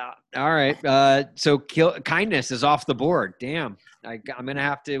 All right. So kindness is off the board. Damn. I'm going to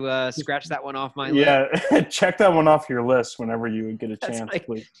have to scratch that one off my list. Yeah, check that one off your list whenever you get a chance,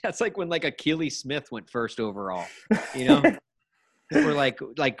 please. That's like when Akili Smith went first overall, We're like,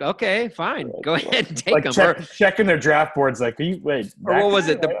 okay, fine. Go ahead and take them. Checking their draft boards like, wait. Or what was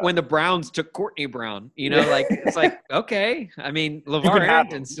it? When the Browns took Courtney Brown, it's like, okay. I mean, LeVar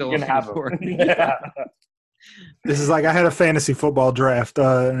Arrington's still on the board. Yeah. This is like I had a fantasy football draft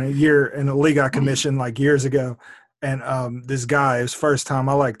in a league I commissioned like years ago. And this guy, his first time,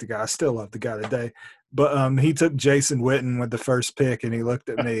 I like the guy. I still love the guy today. But he took Jason Witten with the first pick, and he looked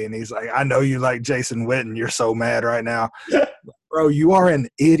at me, and he's like, I know you like Jason Witten. You're so mad right now. Bro, you are an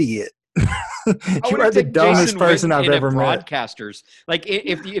idiot. You are the dumbest person I've ever met. Broadcasters. Like,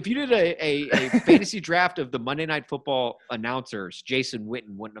 if you did a fantasy draft of the Monday Night Football announcers, Jason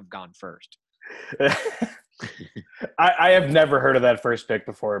Witten wouldn't have gone first. I have never heard of that first pick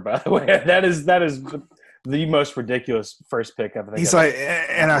before, by the way. That is the most ridiculous first pick I've ever. He's like,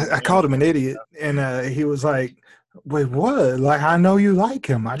 and I called him an idiot, and he was like, "Wait, what? Like, I know you like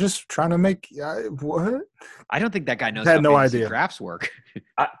him. I just trying to make what?" I don't think that guy knows. Had no idea drafts work.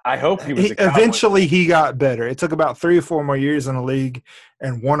 I hope he was. Eventually, he got better. It took about 3 or 4 more years in the league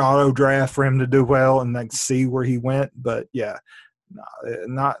and one auto draft for him to do well and like see where he went. But yeah,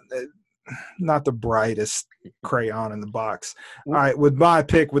 not the brightest crayon in the box. All right, with my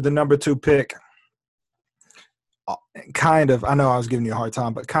pick, with the number 2 pick. Kind of, I know I was giving you a hard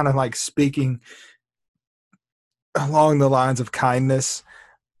time, but kind of like speaking along the lines of kindness,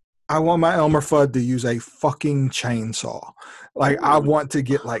 I want my Elmer Fudd to use a fucking chainsaw. Like, I want to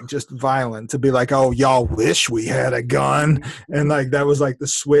get like just violent, to be like, oh, y'all wish we had a gun. And like, that was like the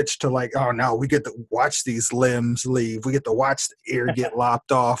switch to like, oh no, we get to watch these limbs leave. We get to watch the ear get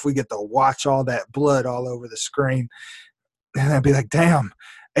lopped off. We get to watch all that blood all over the screen. And I'd be like, damn,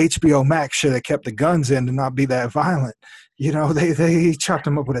 HBO Max should have kept the guns in to not be that violent. They chopped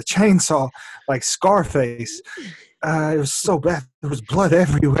him up with a chainsaw like Scarface. It was so bad. There was blood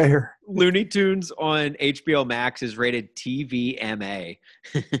everywhere. Looney Tunes on HBO Max is rated TVMA.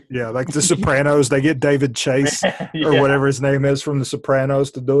 Yeah, like The Sopranos, they get David Chase or whatever his name is from The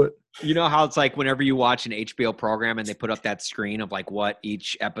Sopranos to do it. You know how it's like whenever you watch an HBO program and they put up that screen of like what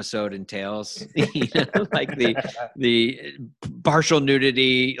each episode entails, like the partial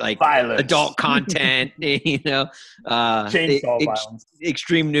nudity, like violence. Adult content, chainsaw violence,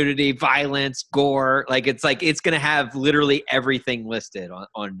 extreme nudity, violence, gore. Like it's going to have literally everything listed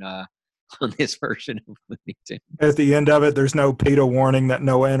on this version of Looney Tunes. At the end of it, there's no PETA warning that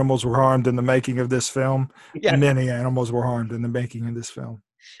no animals were harmed in the making of this film. Yeah. Many animals were harmed in the making of this film.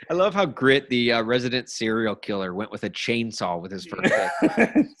 I love how Grit, the resident serial killer, went with a chainsaw with his first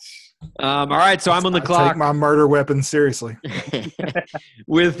pick. All right, so I'm on the clock. Take my murder weapon seriously.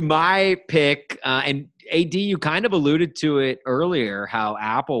 With my pick, and AD, you kind of alluded to it earlier, how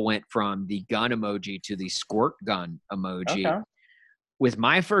Apple went from the gun emoji to the squirt gun emoji. Okay. With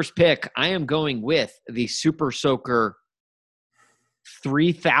my first pick, I am going with the Super Soaker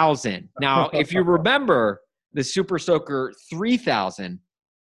 3000. Now, if you remember the Super Soaker 3000,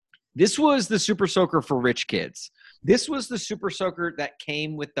 this was the Super Soaker for rich kids. This was the Super Soaker that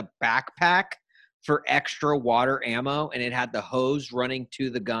came with the backpack for extra water ammo, and it had the hose running to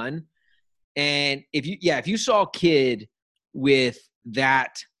the gun. And if you saw a kid with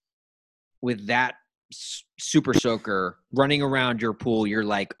that Super Soaker running around your pool, you're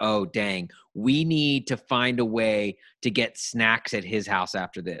like, oh dang, we need to find a way to get snacks at his house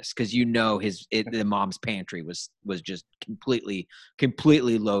after this, because the mom's pantry was just completely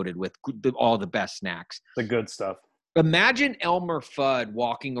loaded with all the best snacks, the good stuff. Imagine Elmer Fudd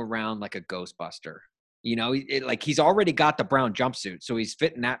walking around like a Ghostbuster. He's already got the brown jumpsuit, so he's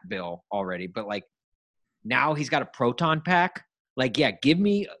fitting that bill already. But like now he's got a proton pack. Like, yeah, give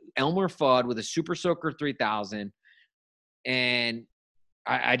me Elmer Fudd with a Super Soaker 3000, and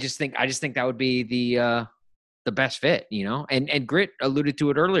I just think that would be the best fit, And Grit alluded to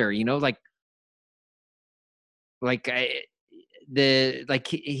it earlier, he's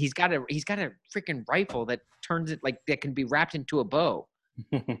got a freaking rifle that turns it that can be wrapped into a bow.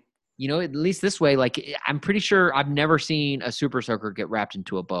 At least this way, I'm pretty sure I've never seen a Super Soaker get wrapped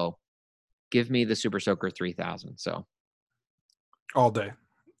into a bow. give me the Super Soaker 3000. So all day.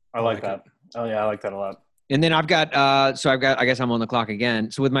 I like that. Oh yeah, I like that a lot. And then I guess I'm on the clock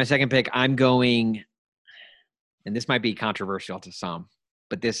again. So with my second pick, I'm going, and this might be controversial to some,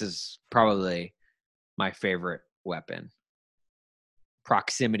 but this is probably my favorite weapon.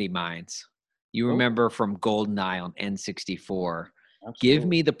 Proximity mines. You remember from GoldenEye on N64. Absolutely. Give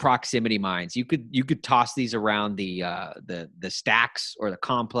me the proximity mines. You could toss these around the stacks or the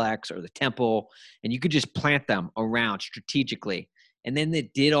complex or the temple, and you could just plant them around strategically, and then they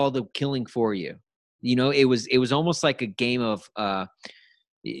did all the killing for you. You know, it was almost like a game of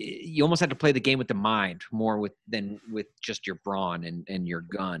you almost had to play the game with the mind more than with just your brawn and your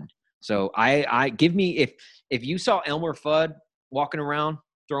gun. So I give me, if you saw Elmer Fudd walking around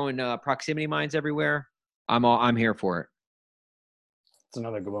throwing proximity mines everywhere, I'm here for it. It's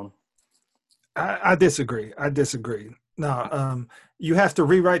another good one. I disagree. Now, you have to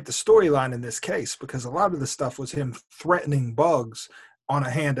rewrite the storyline in this case because a lot of the stuff was him threatening bugs on a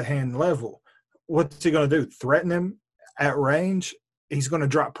hand-to-hand level. What's he going to do? Threaten him at range? He's going to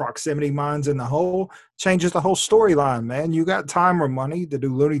drop proximity mines in the hole? Changes the whole storyline, man. You got time or money to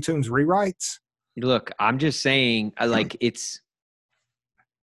do Looney Tunes rewrites? Look, I'm just saying, like, it's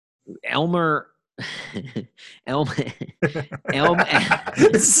Elmer.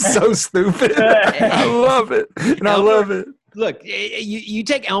 It's so stupid. I love it. And I love it. Look, you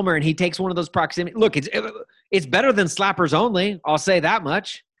take Elmer and he takes one of those proximity. Look, it's better than slappers only. I'll say that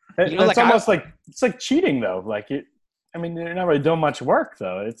much. You know, it's almost like it's like cheating though. Like I mean, you're not really doing much work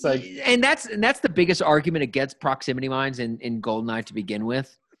though. It's like, and that's the biggest argument against proximity mines in GoldenEye to begin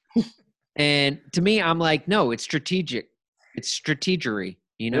with. And to me, I'm like, no, it's strategic. It's strategery.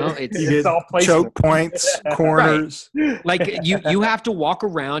 You know, it's all choke points, corners. Right. Like you have to walk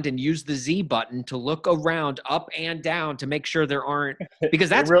around and use the Z button to look around up and down to make sure there aren't, because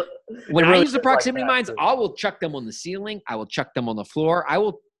that's when I use the proximity mines, I will chuck them on the ceiling. I will chuck them on the floor. I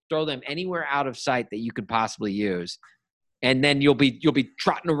will throw them anywhere out of sight that you could possibly use. And then you'll be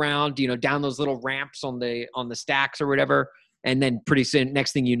trotting around, you know, down those little ramps on the stacks or whatever. And then pretty soon,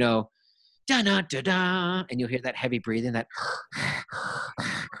 next thing you know, da-da-da-da, and you'll hear that heavy breathing, that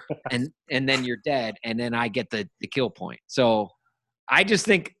and then you're dead, and then I get the kill point. So I just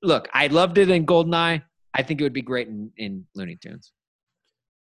think, look, I loved it in GoldenEye. I think it would be great in Looney Tunes.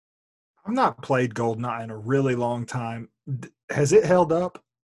 I've not played GoldenEye in a really long time. Has it held up?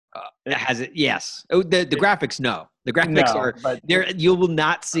 Has it? Yes. Oh, the graphics, no. The graphics are there. You will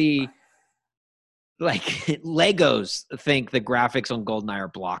not see, like, Legos think the graphics on GoldenEye are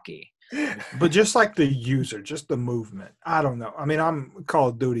blocky. But just like the user, just the movement. I don't know. I mean, I'm a Call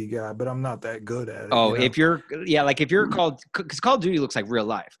of Duty guy, but I'm not that good at it. Oh, you know? if you're because Call of Duty looks like real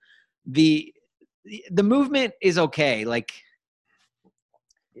life. The movement is okay. Like,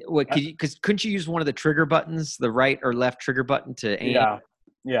 what? Couldn't you use one of the trigger buttons, the right or left trigger button to aim?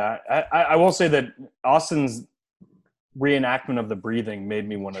 Yeah. I will say that Austin's reenactment of the breathing made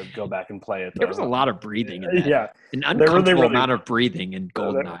me want to go back and play it. There was a lot of breathing in that. Yeah, an uncomfortable amount of breathing in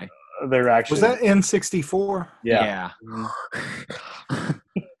GoldenEye. They're actually, was that N64? Yeah. And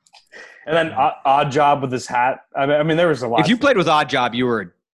then Odd Job with his hat. I mean, there was a lot. If you played with Odd Job, you were a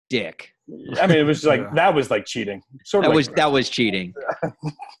dick. I mean, it was like that was like cheating. That was cheating.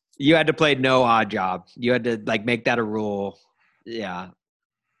 You had to play no Odd Job. You had to like make that a rule. Yeah.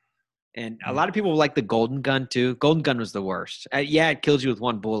 And a lot of people like the Golden Gun too. Golden Gun was the worst. It kills you with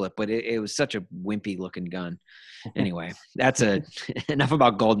one bullet, but it was such a wimpy looking gun. Anyway, that's enough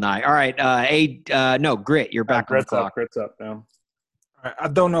about GoldenEye. All right, Grit. You're back on the clock. Grit's up now. I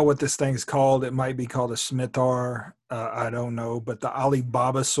don't know what this thing's called. It might be called a scimitar. I don't know, but the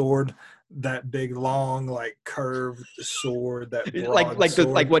Alibaba sword, that big, long, like curved sword, that sword.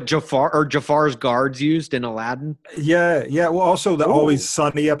 like what Jafar's guards used in Aladdin. Yeah. Well, also the Always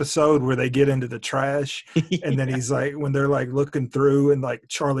Sunny episode where they get into the trash, and then he's like, when they're like looking through, and like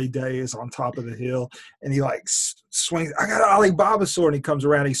Charlie Day is on top of the hill, and he like swings. I got an Alibaba sword, and he comes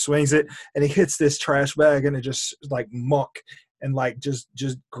around, he swings it, and he hits this trash bag, and it just like muck. And like just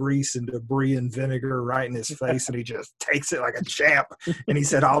grease and debris and vinegar right in his face, and he just takes it like a champ. And he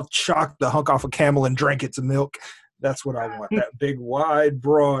said, "I'll chalk the hunk off a camel and drink its milk." That's what I want. That big, wide,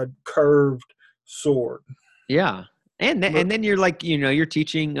 broad, curved sword. Yeah, and then you're like, you know, you're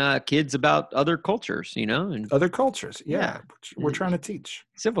teaching kids about other cultures, you know, and other cultures. Yeah. We're trying to teach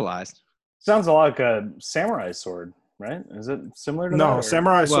civilized. Sounds a lot like a samurai sword. Right? Is it similar to that? No,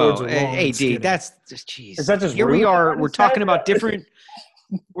 samurai swords are long. AD, that's just jeez. Is that just here we are? We're talking about different.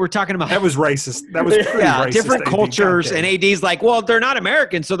 We're talking about that was racist. That was pretty racist. Different cultures, and AD's like, well, they're not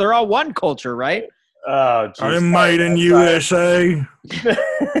American, so they're all one culture, right? Oh, geez. I'm made in USA.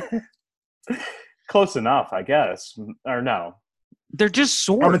 Close enough, I guess. Or no. They're just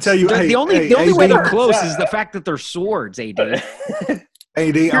swords. I'm gonna tell you, the only way they're close is the fact that they're swords. AD, I'm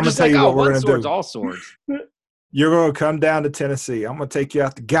gonna tell you what we're gonna do. All swords. You're gonna come down to Tennessee. I'm gonna take you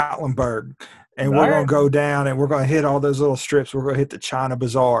out to Gatlinburg, and we're gonna go down and we're gonna hit all those little strips. We're gonna hit the China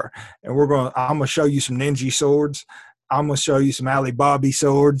Bazaar, and I'm gonna show you some ninja swords. I'm gonna show you some Ali Bobby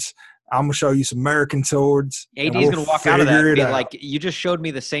swords. I'm gonna show you some American swords. AD's gonna walk out of that and be like, "You just showed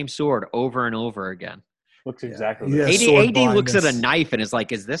me the same sword over and over again." Looks exactly. Yeah. AD looks at a knife and is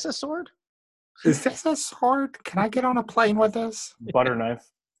like, "Is this a sword? Is this a sword? Can I get on a plane with this?" Butter knife.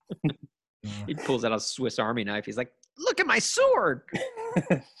 He pulls out a Swiss Army knife. He's like, "Look at my sword."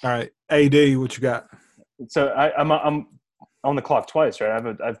 All right, AD, what you got? So I'm on the clock twice, right?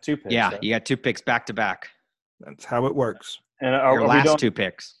 I have 2 picks. Yeah, right? you got 2 picks back to back. That's how it works. And Your last 2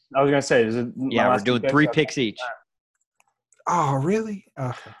 picks. I was gonna say, is it? Yeah, we're doing 3 picks each. Oh, really?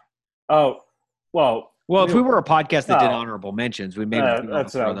 Okay. Oh, well. Well, if we were a podcast that did honorable mentions, we maybe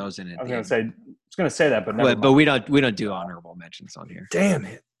throw those in. I was gonna say that, but we don't do honorable mentions on here. Damn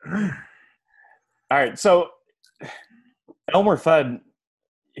it! All right, so Elmer Fudd,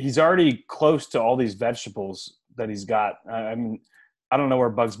 he's already close to all these vegetables that he's got. I mean, I don't know where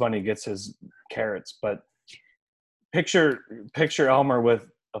Bugs Bunny gets his carrots, but picture Elmer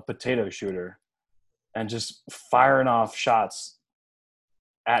with a potato shooter and just firing off shots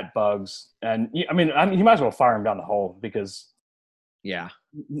at Bugs. And I mean, you might as well fire him down the hole because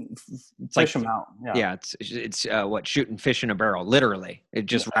fish him out. Yeah, it's what, shooting fish in a barrel, literally. It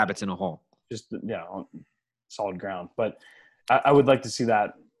just rabbits in a hole. Just on solid ground. But I would like to see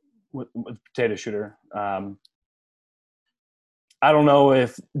that with potato shooter. I don't know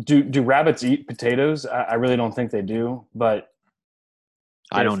if do rabbits eat potatoes? I really don't think they do, but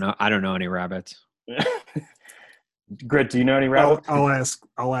I don't know. I don't know any rabbits. Grit, do you know any rabbits? I'll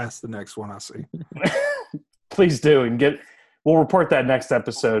ask the next one I see. Please do, and we'll report that next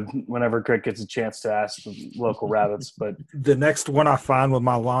episode whenever Grit gets a chance to ask the local rabbits. But the next one I find with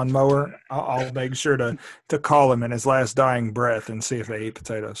my lawnmower, I'll make sure to call him in his last dying breath and see if they eat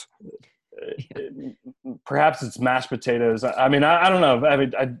potatoes. Perhaps it's mashed potatoes. I mean, I don't know. I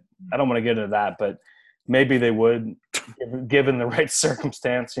mean, I don't want to get into that, but maybe they would, given the right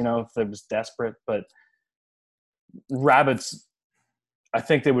circumstance. If it was desperate. But rabbits, I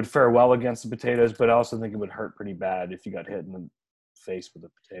think they would fare well against the potatoes, but I also think it would hurt pretty bad if you got hit in the face with a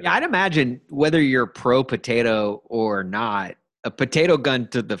potato. Yeah, I'd imagine whether you're pro potato or not, a potato gun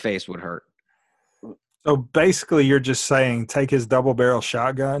to the face would hurt. So basically, you're just saying take his double barrel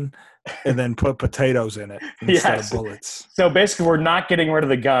shotgun and then put potatoes in it instead of bullets. So basically, we're not getting rid of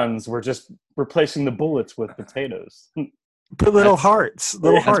the guns. We're just replacing the bullets with potatoes. Put little hearts,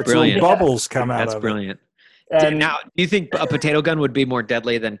 little bubbles come out of it. That's brilliant. And now, do you think a potato gun would be more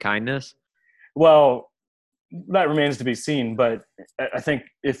deadly than kindness? Well, that remains to be seen. But I think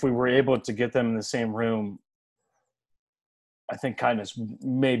if we were able to get them in the same room, I think kindness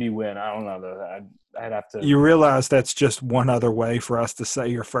maybe win. I don't know though. I'd have to. You realize that's just one other way for us to say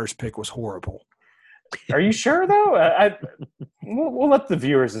your first pick was horrible. Are you sure though? We'll let the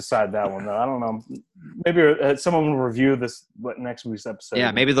viewers decide that one though. I don't know. Maybe someone will review this next week's episode.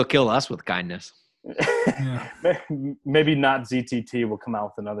 Yeah, maybe they'll kill us with kindness. Maybe not ZTT will come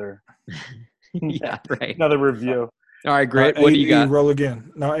out with another. Yeah, right. Another review. All right, great. What do you got? Roll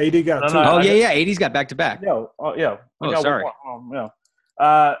again. No, AD got 2. Oh yeah. AD's got back to back. Yeah. Oh, sorry.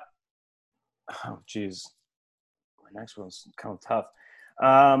 Oh, geez. My next one's kind of tough.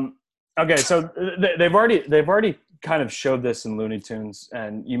 Okay, so they've already kind of showed this in Looney Tunes,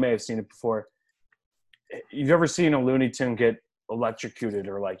 and you may have seen it before. You've ever seen a Looney Tune get electrocuted,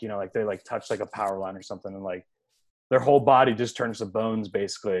 or like they touch like a power line or something, and like their whole body just turns to bones,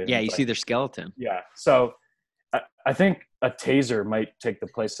 basically. Yeah, you see their skeleton. Yeah, so I think a taser might take the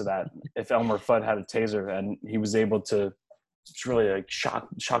place of that. If Elmer Fudd had a taser and he was able to really like shock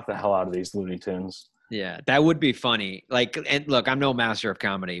the hell out of these Looney Tunes. Yeah, that would be funny. Like, and look, I'm no master of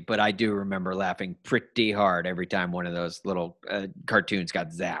comedy, but I do remember laughing pretty hard every time one of those little cartoons got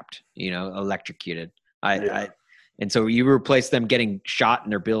zapped, electrocuted. And so you replace them getting shot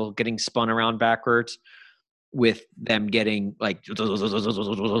and their bill getting spun around backwards with them getting like yeah,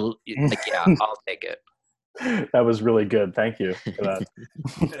 I'll take it. That was really good. Thank you for that.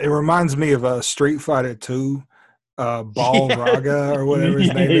 It reminds me of Street Fighter 2, Ball Raga or whatever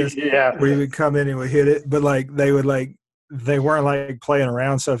his name is. Yeah. Where he would come in and would hit it, but like they weren't like playing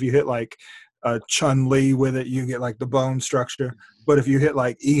around. So if you hit like Chun-Li with it, you get like the bone structure. But if you hit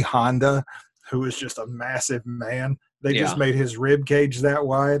like E Honda, who is just a massive man, they just made his rib cage that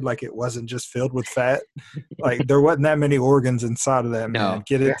wide, like it wasn't just filled with fat. Like there wasn't that many organs inside of that man. No.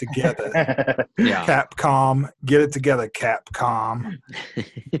 Get it together. Yeah. Capcom. Get it together, Capcom.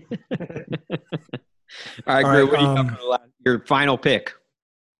 All right, Grit, what do you got for your final pick?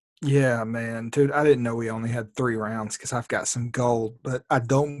 Yeah, man. Dude, I didn't know we only had 3 rounds because I've got some gold, but I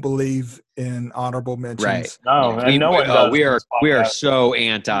don't believe in honorable mentions. Right. No, and no one does. We are so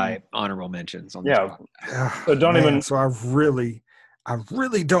anti honorable mentions on this podcast. So don't even. So I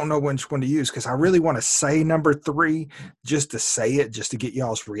really don't know which one to use because I really want to say number 3 just to say it, just to get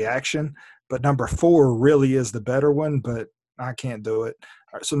y'all's reaction. But number 4 really is the better one, but I can't do it.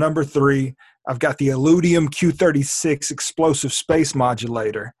 All right, so number 3, I've got the Illudium Q36 explosive space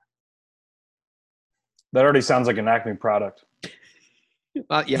modulator. That already sounds like an Acme product.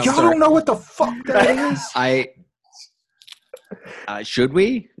 Yeah, y'all don't know what the fuck that is? Should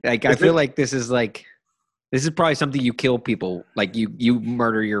we? Like, I feel like this is probably something you kill people, like you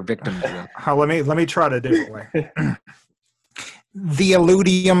murder your victims with. Let me try it a different way. The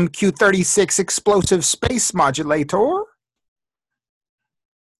Illudium Q36 explosive space modulator.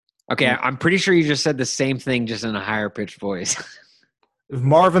 Okay, I'm pretty sure you just said the same thing, just in a higher pitched voice.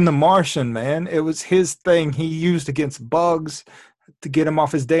 Marvin the Martian, man. It was his thing he used against bugs to get him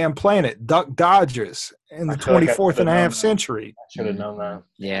off his damn planet. Duck Dodgers in the 24th and a half century. I should have known that.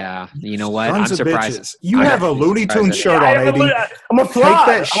 Yeah. You know what? Sons I'm surprised. Bitches. You have a Looney Tunes shirt on, AD. I'm a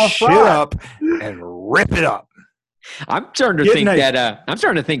fly. Take that shit up and rip it up. I'm starting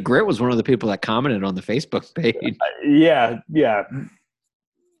to think Grit was one of the people that commented on the Facebook page. Yeah.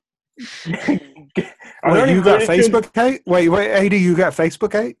 You got Facebook hate? Wait, AD, you got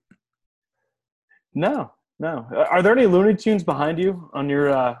Facebook hate? No. Are there any Looney Tunes behind you on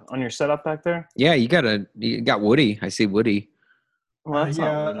your setup back there? Yeah, you got Woody. I see Woody. Well,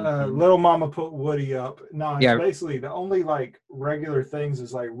 Little Mama put Woody up. No, basically the only like regular things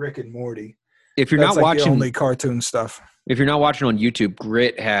is like Rick and Morty. If you're not watching the only cartoon stuff. If you're not watching on YouTube,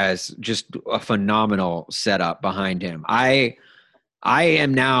 Grit has just a phenomenal setup behind him. I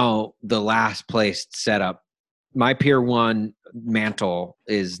am now the last placed setup. My Pier 1 mantle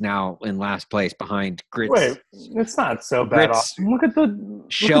is now in last place behind Grit's. Wait, it's not so bad. Look at the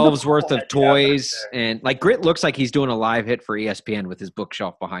shelves worth of toys. And like Grit looks like he's doing a live hit for ESPN with his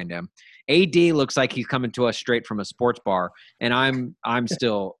bookshelf behind him. AD looks like he's coming to us straight from a sports bar. And I'm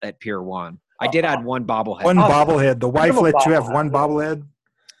still at Pier 1. I did add one bobblehead. One bobblehead. The wife let you have one bobblehead?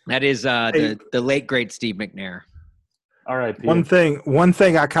 That is the late, great Steve McNair. All right. One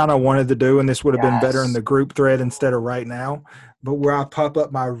thing I kind of wanted to do, and this would have been better in the group thread instead of right now, but where I pop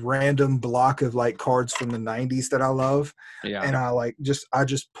up my random block of like cards from the 90s that I love, and I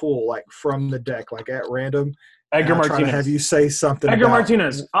just pull like from the deck like at random. Edgar Martinez. Try to have you say something. Edgar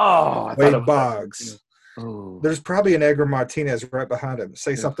Martinez. Oh, Wade Boggs. There's probably an Edgar Martinez right behind him.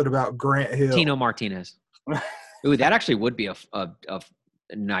 Say something about Grant Hill. Tino Martinez. Ooh, that actually would be a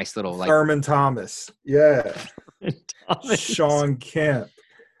nice little like Thurman Thomas. Yeah. Sean Kemp.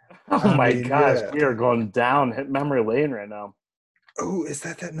 Oh my gosh, we are going down memory lane right now. Oh, is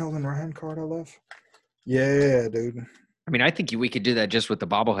that Nolan Ryan card I love? Yeah, dude. I mean, I think we could do that just with the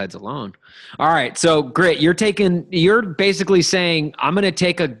bobbleheads alone. All right, so Grit, you're basically saying I'm going to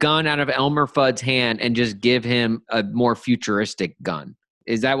take a gun out of Elmer Fudd's hand and just give him a more futuristic gun.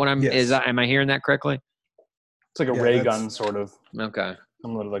 Is that what am I hearing that correctly? It's like a ray gun, sort of. Okay.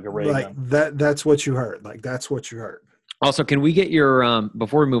 Something like a ray gun. That's what you heard. Like, that's what you heard. Also, can we get your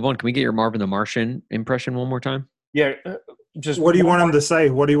before we move on, can we get your Marvin the Martian impression one more time? Yeah. Just what do you want him to say?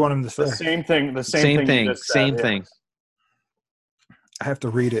 What do you want him to say? The same thing. The same thing. Same thing. I have to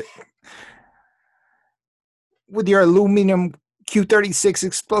read it. With your aluminum Q36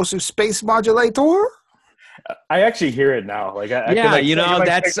 explosive space modulator? I actually hear it now. Like,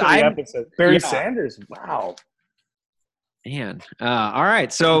 Barry Sanders. Wow. Man. All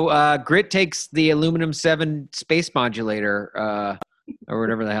right. So Grit takes the Aluminum 7 space modulator, or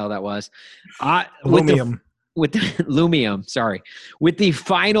whatever the hell that was. With the Lumium, sorry. With the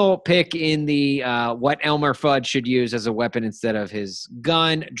final pick in the what Elmer Fudd should use as a weapon instead of his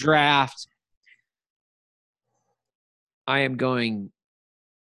gun draft, I am going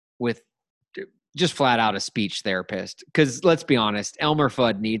with just flat out a speech therapist. Because let's be honest, Elmer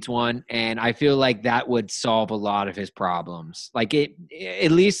Fudd needs one, and I feel like that would solve a lot of his problems. Like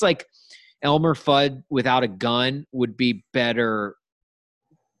at least like Elmer Fudd without a gun would be better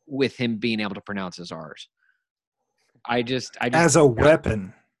with him being able to pronounce his R's. I just as a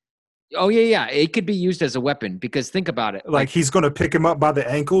weapon. Oh yeah. It could be used as a weapon because think about it. Like he's going to pick him up by the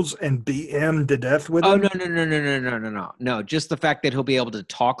ankles and beat him to death with him. Oh no. Just the fact that he'll be able to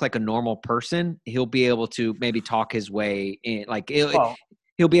talk like a normal person. He'll be able to maybe talk his way in. Like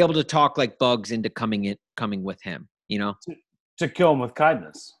he'll he'll be able to talk like Bugs into coming with him. You know, to kill him with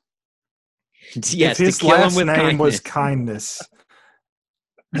kindness. Yes, if his to kill last him with name kindness. was Kindness.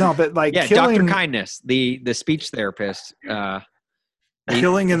 No, but like Dr. Kindness, the speech therapist.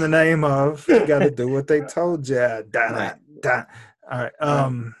 Killing in the name of, you got to do what they told you. Right. All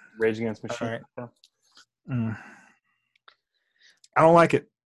right. Rage Against Machine. Right. I don't like it.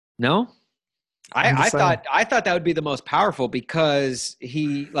 No, I thought that would be the most powerful because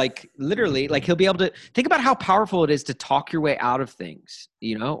he literally he'll be able to think about how powerful it is to talk your way out of things,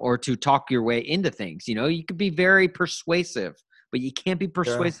 you know, or to talk your way into things. You know, you could be very persuasive, but you can't be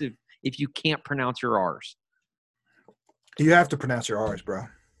persuasive if you can't pronounce your R's. You have to pronounce your R's, bro.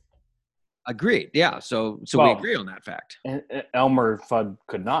 Agreed. Yeah. So we agree on that fact. And Elmer Fudd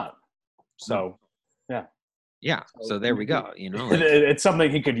could not. So, yeah. Yeah. So there we go. You know, it's something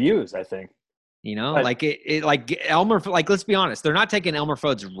he could use, I think. You know, Elmer, let's be honest, they're not taking Elmer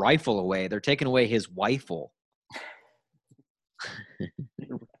Fudd's rifle away. They're taking away his wifle.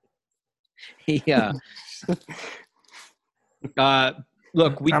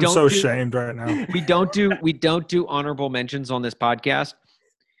 Look, I'm so ashamed right now. We don't do honorable mentions on this podcast.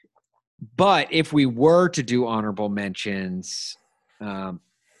 But if we were to do honorable mentions,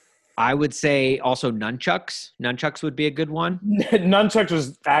 I would say also nunchucks. Nunchucks would be a good one. Nunchucks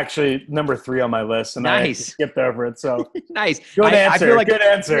was actually number 3 on my list, and I skipped over it. So nice. Good answer. I feel like good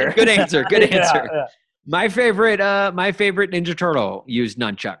answer. Good answer. Good answer. Yeah. My favorite Ninja Turtle used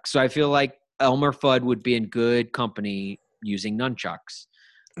nunchucks, so I feel like Elmer Fudd would be in good company using nunchucks.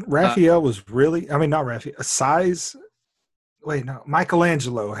 Raphael was really, not Raphael. Size. Wait, no.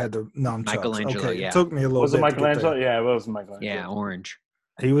 Michelangelo had the nunchucks. Michelangelo, okay. yeah. It took me a little bit. Was it Michelangelo? Yeah, it was Michelangelo. Yeah, orange.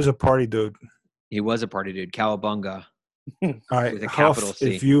 He was a party dude. He was a party dude. Cowabunga. All right, with a capital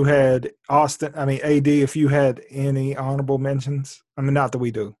C. If you had AD, if you had any honorable mentions, not that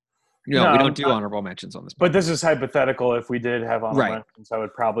we do. No, we don't do honorable mentions on this podcast. But this is hypothetical. If we did have honorable mentions, I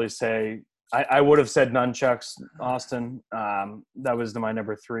would probably say I would have said nunchucks, Austin. That was my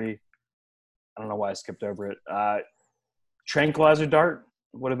number 3. I don't know why I skipped over it. Tranquilizer dart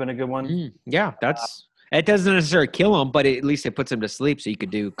would have been a good one. Yeah, it doesn't necessarily kill him, but at least it puts him to sleep, so you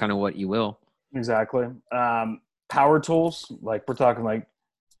could do kind of what you will. Exactly. Power tools, like we're talking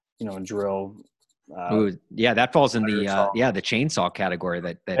drill. That falls in the chainsaw category.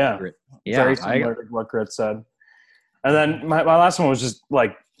 Grit. Very similar to what Grit said. And then my last one was just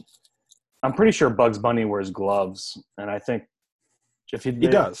I'm pretty sure Bugs Bunny wears gloves, and I think if he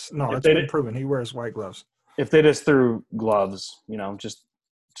does. No, it's been proven he wears white gloves. If they just threw gloves, just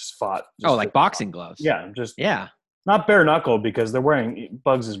fought. Like boxing gloves. Yeah, not bare knuckle because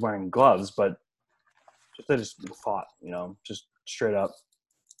Bugs is wearing gloves, but they just fought, just straight up.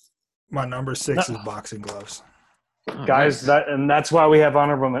 My number 6 is boxing gloves. Guys, that's why we have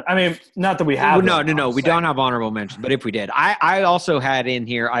honorable not that we have. No, we don't have honorable mentions, but if we did, I also had in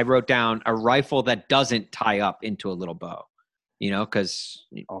here, I wrote down a rifle that doesn't tie up into a little bow. Because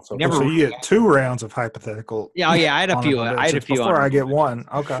so you get 2 rounds of hypothetical. Yeah, I had a few. Before I get one.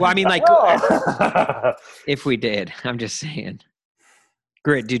 Okay. Well, if we did, I'm just saying.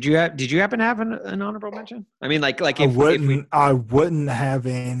 Grit, did you happen to have an honorable mention? I wouldn't have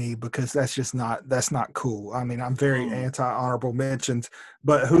any because that's not cool. I'm very anti honorable mentions,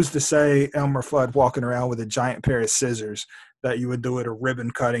 but who's to say Elmer Fudd walking around with a giant pair of scissors that you would do at a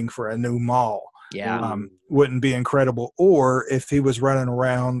ribbon cutting for a new mall? Yeah. Wouldn't be incredible. Or if he was running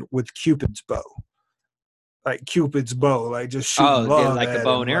around with Cupid's bow. Like Cupid's bow, just shooting love like a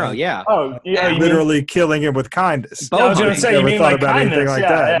bow and arrow, yeah. Oh, yeah. Literally killing him with kindness. I was going to say, you mean thought about kindness. anything like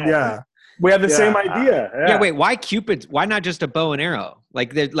that. Yeah. We have the same idea. Yeah, wait, why Cupid's? Why not just a bow and arrow?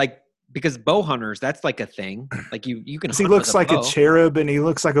 Because bow hunters, that's like a thing. Like you can. He looks like a cherub, and he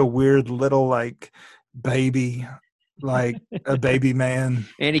looks like a weird little baby. Like a baby man.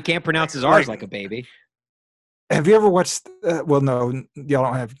 And he can't pronounce his R's like a baby. Have you ever watched, no, y'all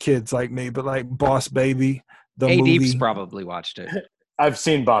don't have kids like me, but Boss Baby, the movie? AD's probably watched it. I've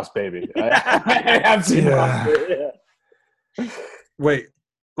seen Boss Baby. I've seen Boss Baby. Yeah. Wait,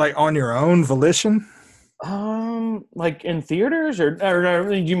 on your own volition? In theaters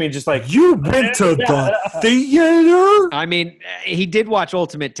or you mean just you went to the theater? He did watch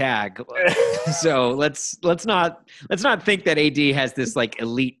Ultimate Tag, so let's not think that AD has this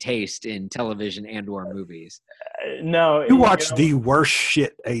elite taste in television and/or movies. No, you watched the worst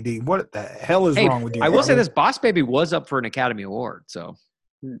shit, AD. What the hell is wrong with you? I will say this: Boss Baby was up for an Academy Award, so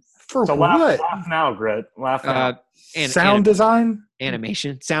for what? Laugh now, Grit. Laugh now. Sound design?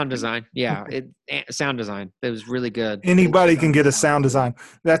 Animation, sound design. Yeah, sound design. It was really good. Anybody can get a sound design.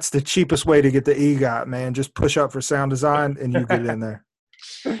 That's the cheapest way to get the EGOT, man. Just push up for sound design and you get in there.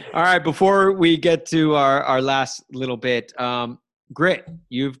 All right, before we get to our last little bit, Grit,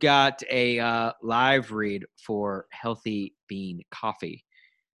 you've got a live read for Healthy Bean Coffee.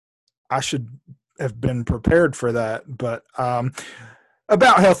 I should have been prepared for that, but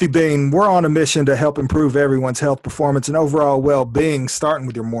about Healthy Bean, we're on a mission to help improve everyone's health, performance, and overall well-being, starting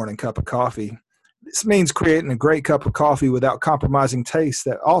with your morning cup of coffee. This means creating a great cup of coffee without compromising taste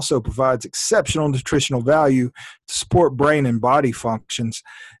that also provides exceptional nutritional value to support brain and body functions.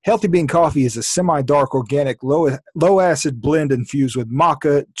 Healthy Bean Coffee is a semi-dark, organic, low-acid blend infused with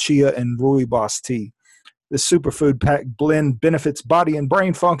maca, chia, and rooibos tea. This superfood-packed blend benefits body and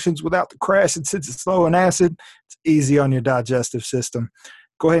brain functions without the crash, and since it's low in acid, it's easy on your digestive system.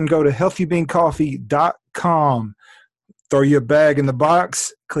 Go ahead and go to healthybeancoffee.com. Throw your bag in the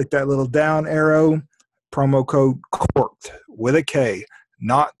box, click that little down arrow, promo code CORKED with a K,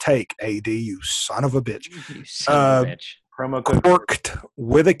 not take, AD, you son of a bitch. You son of a bitch. Promo code CORKED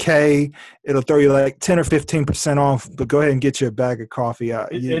with a K. It'll throw you like 10 or 15% off, but go ahead and get you a bag of coffee. You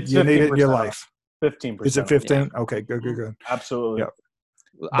need it in your life. 15%. Is it 15? Yeah. Okay, good. Absolutely. Yep.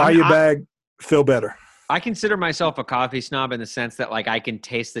 Buy your bag, feel better. I consider myself a coffee snob in the sense that like I can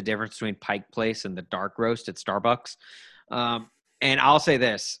taste the difference between Pike Place and the dark roast at Starbucks. And I'll say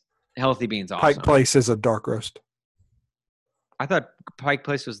this, Healthy Bean's awesome. Pike Place is a dark roast. I thought Pike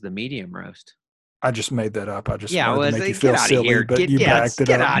Place was the medium roast. I just made that up. I just wanted to make you feel silly, but you backed it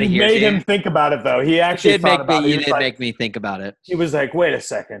up. Out of you here, made him think about it, though. He actually thought about it. You did make me think about it. He was like, wait a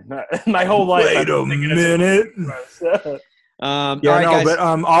second. My whole life. Wait a minute. But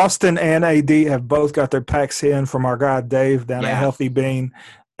Austin and AD have both got their packs in from our guy Dave down at Healthy Bean,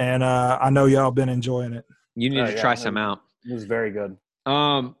 and I know y'all been enjoying it. You need to try some out. It was very good.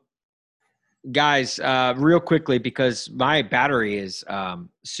 Guys, real quickly, because my battery is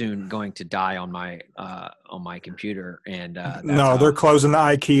soon going to die on my computer, and they're closing the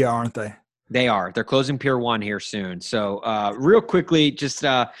IKEA, aren't they? They are. They're closing Pier 1 here soon. So real quickly, just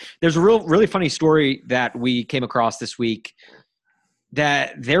there's a really funny story that we came across this week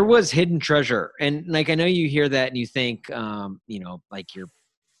that there was hidden treasure. And like, I know you hear that and you think, like your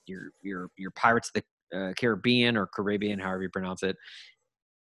Pirates of the Caribbean or Caribbean, however you pronounce it.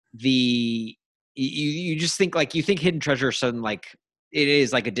 You just think like, you think hidden treasure is something like it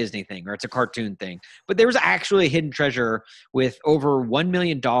is like a Disney thing or it's a cartoon thing, but there was actually a hidden treasure with over $1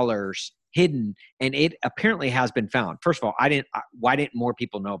 million hidden, and it apparently has been found. First of all, why didn't more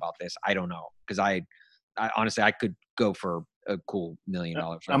people know about this? I don't know, because I honestly, I could go for a cool $1 million.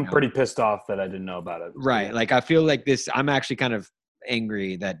 I'm pretty pissed off that I didn't know about it. Right. Like, I feel like this, I'm actually kind of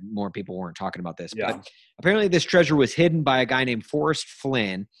angry that more people weren't talking about this. Yeah. But apparently this treasure was hidden by a guy named Forrest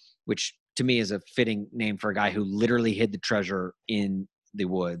Flynn, which to me is a fitting name for a guy who literally hid the treasure in the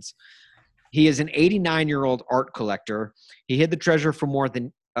woods. He is an 89-year-old art collector. He hid the treasure for more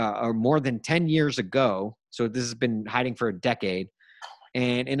than 10 years ago. So this has been hiding for a decade.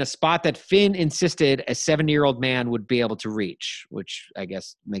 And in a spot that Finn insisted a 70-year-old man would be able to reach, which I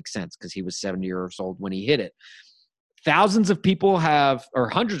guess makes sense because he was 70 years old when he hid it. Hundreds of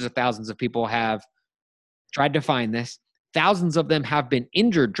thousands of people have tried to find this. Thousands of them have been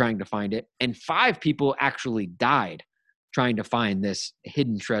injured trying to find it. And 5 people actually died trying to find this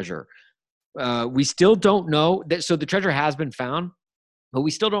hidden treasure. We still don't know that. So the treasure has been found, but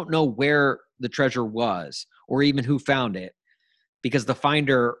we still don't know where the treasure was or even who found it, because the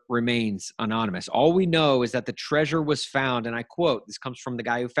finder remains anonymous. All we know is that the treasure was found, and I quote, this comes from the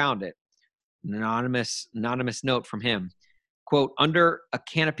guy who found it, an anonymous note from him, quote, under a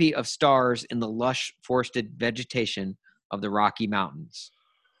canopy of stars in the lush forested vegetation of the Rocky Mountains,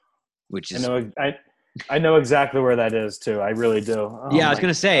 which is... I know exactly where that is too. I really do. I was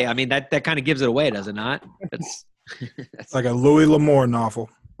going to say, I mean, that kind of gives it away, does it not? That's like a Louis L'Amour novel.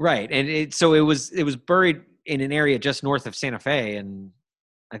 Right. And it was buried in an area just north of Santa Fe. And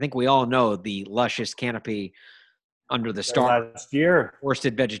I think we all know the luscious canopy under the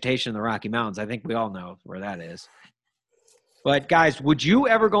forested vegetation in the Rocky Mountains. I think we all know where that is. But guys, would you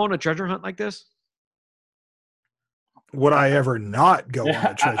ever go on a treasure hunt like this? Would I ever not go on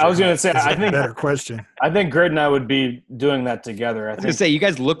a treasure hunt? I was going to say, I think better question. I think Grid and I would be doing that together. I was going to say, you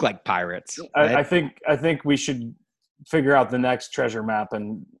guys look like pirates. Right? I think we should figure out the next treasure map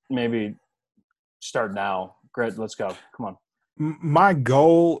and maybe start now. Grid, let's go. Come on. My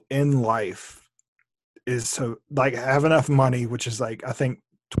goal in life is to like have enough money, which is like, I think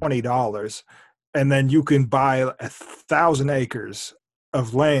 $20. And then you can buy 1,000 acres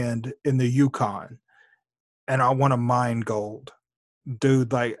of land in the Yukon. And I want to mine gold.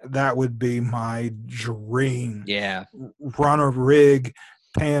 Dude, like that would be my dream. Yeah. Run a rig,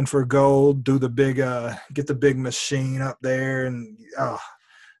 pan for gold, do the big get the big machine up there, and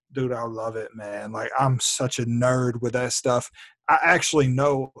Dude, I love it, man. Like, I'm such a nerd with that stuff. I actually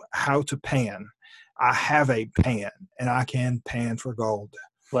know how to pan. I have a pan, and I can pan for gold.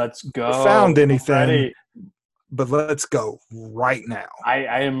 Let's go. Found anything, but let's go right now.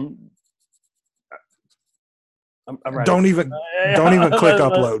 I'm ready. Don't even click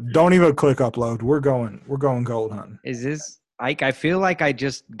upload. Don't even click upload. We're going gold hunting. Is this like, I feel like I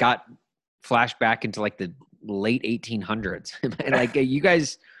just got flashed back into like the late 1800s.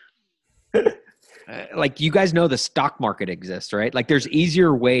 Like you guys know the stock market exists, right? Like there's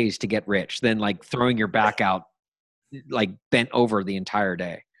easier ways to get rich than like throwing your back out like bent over the entire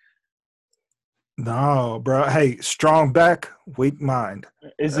day. No, bro. Hey, strong back, weak mind.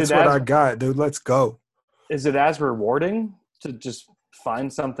 That's what I got, dude. Let's go. Is it as rewarding to just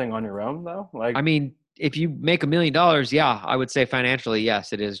find something on your own, though? Like, I mean, if you make $1 million, yeah, I would say financially,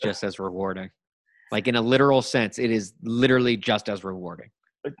 yes, it is just as rewarding. Like in a literal sense, it is literally just as rewarding.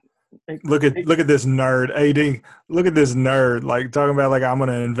 Look at this nerd, AD. Look at this nerd, like talking about like I'm going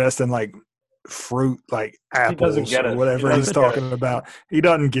to invest in like fruit, like apples or whatever he's talking about. He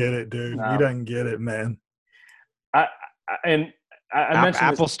doesn't get it, dude. No. He doesn't get it, man. I mentioned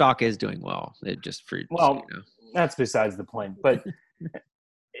Apple stock is doing well. It just for that's besides the point. But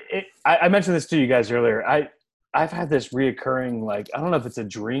I mentioned this to you guys earlier. I've had this reoccurring, like, I don't know if it's a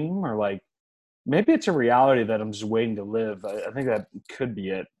dream or like maybe it's a reality that I'm just waiting to live. I think that could be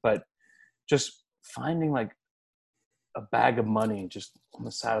it. But just finding like a bag of money just on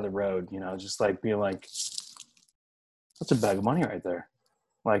the side of the road, you know, just like being like, that's a bag of money right there.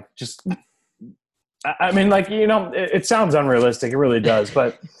 Like, just, I mean, like, you know, it sounds unrealistic. It really does.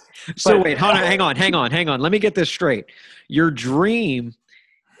 But wait, hang on. Let me get this straight. Your dream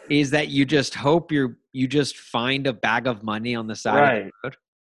is that you just hope you just find a bag of money on the side of the road.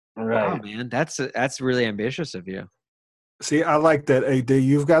 Right. Wow, man, that's really ambitious of you. See, I like that, AD.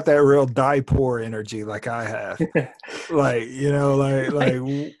 You've got that real die poor energy like I have. Like, you know,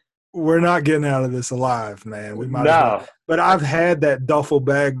 like we're not getting out of this alive, man. We might as well. But I've had that duffel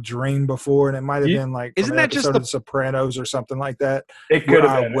bag dream before, and it might have been like from an episode of The Sopranos or something like that. It could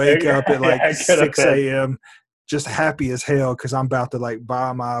have been. I wake up at like 6 a.m. just happy as hell because I'm about to like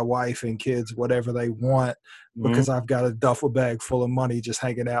buy my wife and kids whatever they want because I've got a duffel bag full of money just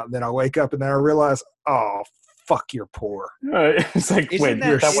hanging out. And then I wake up and then I realize, oh, fuck, you're poor. It's like,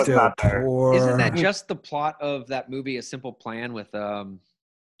 you're still poor. Isn't that just the plot of that movie, A Simple Plan, with You're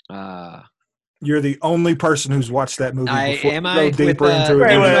the only person who's watched that movie before. Am I? Go deeper into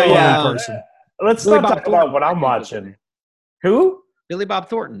it. You're the only person. Let's not talk about what I'm watching. Who? Billy Bob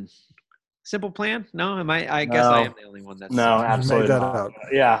Thornton. Simple Plan? No, am I? I guess I am the only one that's. No, absolutely not.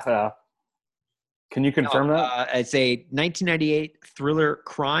 Yeah. Can you confirm that? It's a 1998 thriller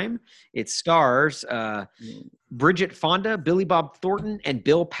crime. It stars Bridget Fonda, Billy Bob Thornton, and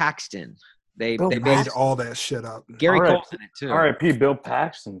Bill Paxton. They made all that shit up. Gary Coleman in it too. R.I.P. Bill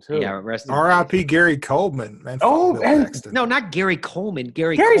Paxton too. Yeah, R.I.P. Gary Coleman. Man, no, not Gary Coleman.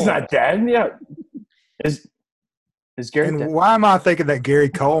 Gary's Coleman. Not dead. Yeah. Is Gary and dead? Why am I thinking that Gary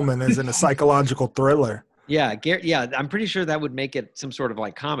Coleman is in a psychological thriller? Yeah, I'm pretty sure that would make it some sort of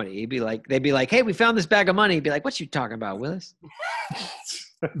like comedy. They'd be like, "Hey, we found this bag of money." He'd be like, "What you talking about, Willis?"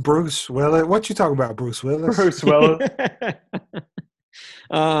 Bruce Willis. What you talking about, Bruce Willis? Bruce Willis.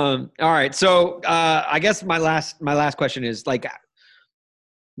 All right. So I guess my last question is like,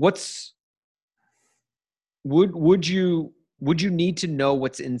 would you need to know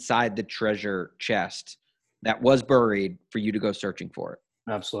what's inside the treasure chest that was buried for you to go searching for it?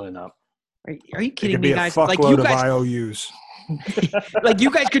 Absolutely not. Are you kidding me, guys? Like you guys, IOUs. Like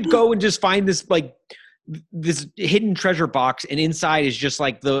you guys could go and just find this like this hidden treasure box, and inside is just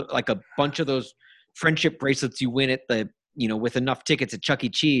like a bunch of those friendship bracelets you win at the with enough tickets at Chuck E.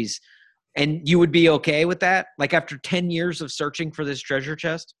 Cheese, and you would be okay with that? Like after 10 years of searching for this treasure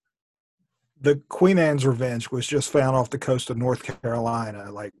chest? The Queen Anne's Revenge was just found off the coast of North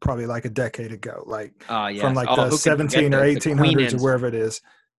Carolina, like probably like a decade ago, like from like the 17 or 1800s or wherever it is.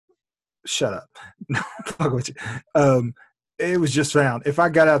 Shut up. Fuck with you. It was just found. If I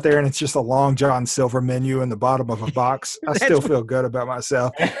got out there and it's just a Long John Silver menu in the bottom of a box, I still feel good about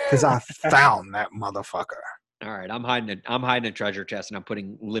myself because I found that motherfucker. All right, I'm hiding a treasure chest, and I'm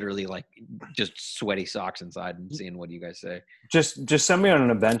putting literally like just sweaty socks inside and seeing what you guys say. Just send me on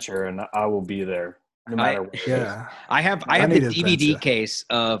an adventure, and I will be there no matter what. Yeah, I have the DVD case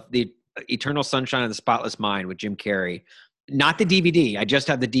of the Eternal Sunshine of the Spotless Mind with Jim Carrey. Not the DVD. I just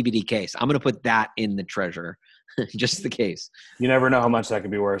have the DVD case. I'm going to put that in the treasure, just the case. You never know how much that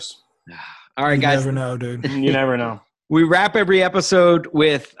could be worse. All right, guys. You never know, dude. You never know. We wrap every episode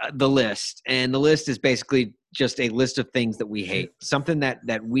with the list, and the list is basically just a list of things that we hate, something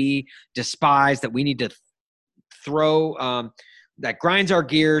that we despise, that we need to throw, that grinds our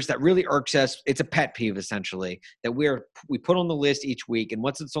gears, that really irks us. It's a pet peeve, essentially, that we put on the list each week. And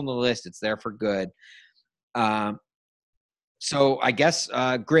once it's on the list, it's there for good. So I guess,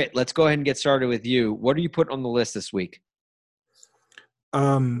 Grit, let's go ahead and get started with you. What are you putting on the list this week?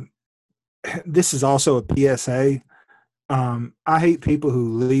 This is also a PSA. I hate people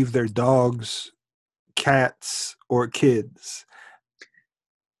who leave their dogs, cats, or kids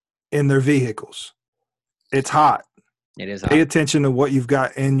in their vehicles. It's hot. It is Pay hot. attention to what you've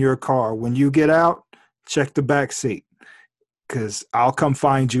got in your car. When you get out, check the back seat, because I'll come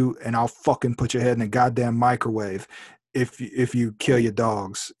find you and I'll fucking put your head in a goddamn microwave if you kill your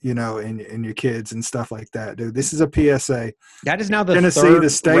dogs, and your kids and stuff like that, dude. This is a PSA. That is now the Tennessee, third the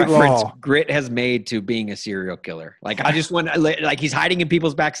state reference law Grit has made to being a serial killer. Like, I just want, like, he's hiding in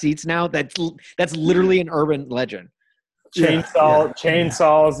people's back seats now. That's literally an urban legend.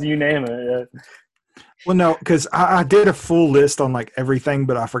 Chainsaws, you name it. Yeah. Well, no, because I did a full list on like everything,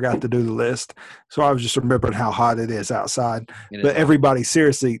 but I forgot to do the list. So I was just remembering how hot it is outside. But everybody,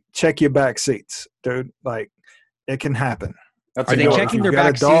 seriously, check your back seats, dude. Like, it can happen. Are they checking their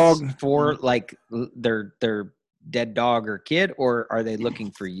back seats for like their dead dog or kid, or are they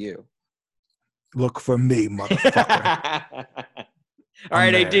looking for you? Look for me, motherfucker. All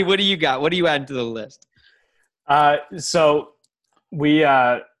right, AD, what do you got? What are you adding to the list? So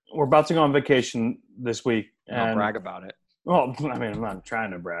we're about to go on vacation this week. Don't brag about it. Well, I mean, I'm not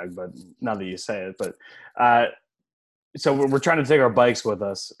trying to brag, but now that you say it, but so we're trying to take our bikes with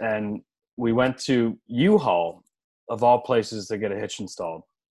us, and we went to U-Haul, of all places, to get a hitch installed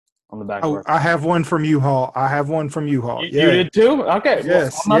on the back of our car. I have one from U-Haul. You did too? Okay.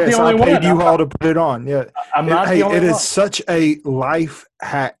 Yes. Well, I'm not the only I paid one. U-Haul to put it on. Yeah. I'm not the only one. It is such a life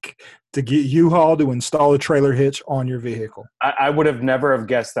hack to get U-Haul to install a trailer hitch on your vehicle. I would have never have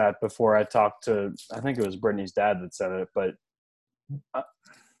guessed that before I talked to, I think it was Brittany's dad that said it, but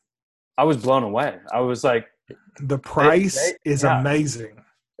I was blown away. I was like, the price is amazing.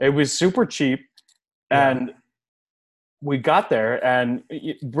 It was super cheap. And we got there, and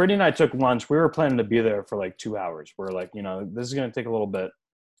Brittany and I took lunch. We were planning to be there for like 2 hours. We're like, this is going to take a little bit.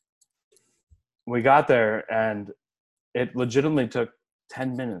 We got there, and it legitimately took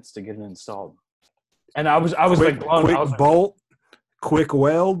 10 minutes to get it installed. And I was like blown. Quick bolt, quick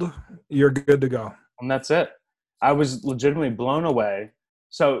weld, you're good to go. And that's it. I was legitimately blown away.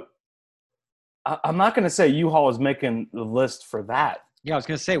 So I'm not going to say U-Haul is making the list for that. Yeah, I was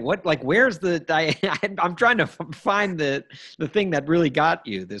going to say, where's I'm trying to find the thing that really got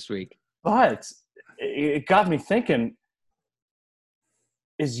you this week. But it got me thinking,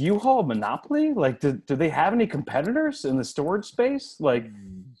 is U-Haul a monopoly? Like, do they have any competitors in the storage space? Like,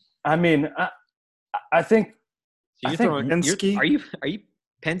 I mean, I think. So Penske? Are you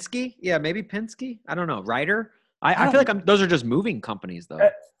Penske? Yeah, maybe Penske. I don't know. Ryder. I feel like those are just moving companies, though.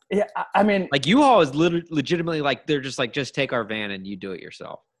 Yeah, I mean, like U-Haul is legitimately like they're just like, just take our van and you do it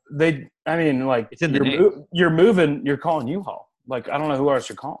yourself. It's in the name. You're moving. You're calling U-Haul. Like, I don't know who else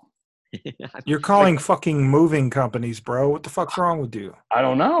you're calling. You're calling fucking moving companies, bro. What the fuck's wrong with you? I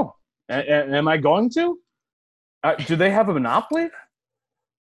don't know. Am I going to? Do they have a monopoly?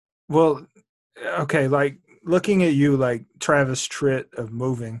 Well, okay. Like, looking at you, like Travis Tritt of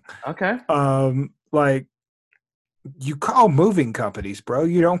Moving. Okay. Like, you call moving companies, bro.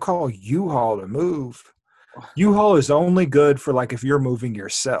 You don't call U-Haul to move. U-Haul is only good for like if you're moving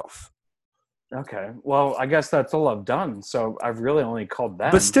yourself. Okay. Well, I guess that's all I've done. So I've really only called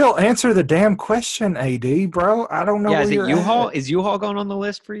that. But still, answer the damn question, AD, bro. I don't know. Yeah, is it U-Haul? Is U-Haul going on the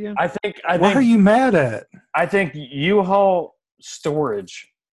list for you? I think. What are you mad at? I think U-Haul storage.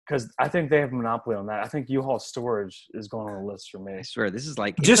 Because I think they have a monopoly on that. I think U-Haul storage is going on the list for me. I swear, this is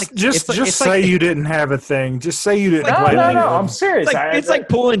like just say you didn't have a thing. Just say you didn't. No. I'm serious. It's like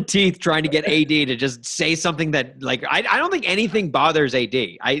pulling teeth trying to get AD to just say something that like I don't think anything bothers AD.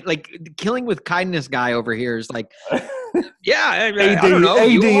 I like killing with kindness guy over here is like, yeah. I don't know.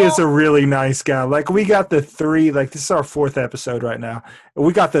 AD is a really nice guy. Like, we got the three. Like, this is our 4th episode right now.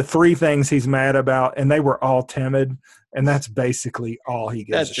 We got the 3 things he's mad about, and they were all timid. And that's basically all he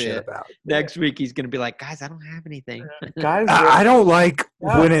gives a shit about. Next week, he's going to be like, guys, I don't have anything. Guys, I don't like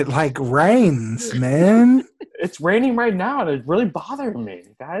when it like rains, man. It's raining right now, and it's really bothering me,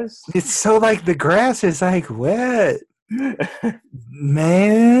 guys. It's so like the grass is like wet,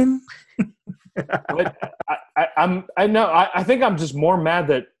 man. But I think I'm just more mad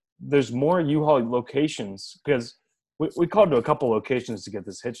that there's more U-Haul locations, because we called to a couple locations to get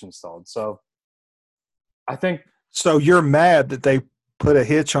this hitch installed. So I think. So you're mad that they put a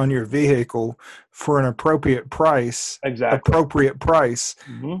hitch on your vehicle for an appropriate price, in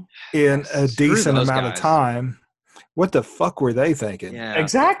a decent amount of time. What the fuck were they thinking? Yeah,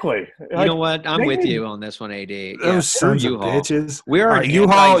 exactly. You know what? I'm with you on this one, AD. Those sons of bitches. We are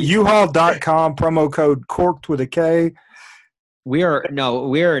U-Haul.com, promo code corked with a K. We're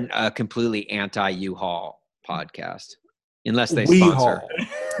a completely anti-U-Haul podcast, unless they sponsor.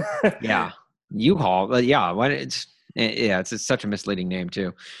 Yeah, U-Haul. Yeah, it's such a misleading name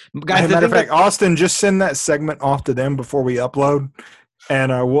too. Guys, matter of fact, Austin, just send that segment off to them before we upload,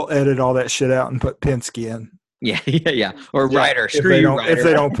 and we'll edit all that shit out and put Penske in. Yeah. Or Ryder. Screw you, Ryder. If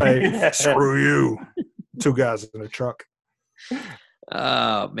they don't pay, screw you. 2 guys in a truck.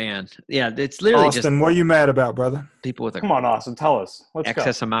 Oh, man. Yeah, it's literally Austin, what are you mad about, brother? People with Come on, Austin, tell us.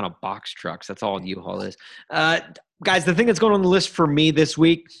 Excess amount of box trucks. That's all U-Haul is. Guys, the thing that's going on the list for me this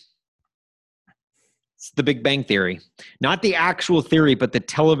week, it's The Big Bang Theory. Not the actual theory, but the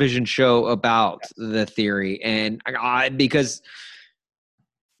television show about the theory. And because –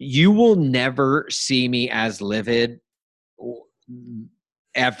 you will never see me as livid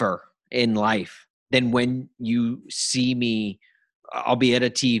ever in life than when you see me. I'll be at a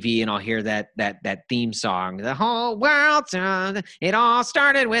TV and I'll hear that theme song. The whole world, it all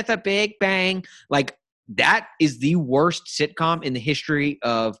started with a big bang. Like, that is the worst sitcom in the history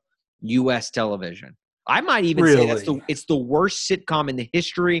of U.S. television. I might even say it's the worst sitcom in the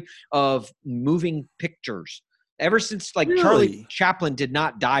history of moving pictures. Ever since Charlie Chaplin did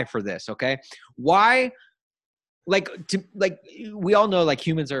not die for this, okay? Why? We all know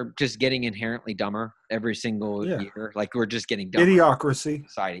humans are just getting inherently dumber every single year. We're just getting dumber. Idiocracy.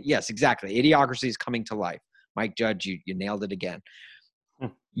 Society. Yes, exactly. Idiocracy is coming to life. Mike Judge, you nailed it again.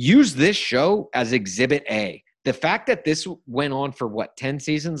 Use this show as Exhibit A. The fact that this went on for 10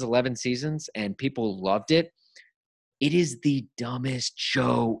 seasons, 11 seasons, and people loved it. It is the dumbest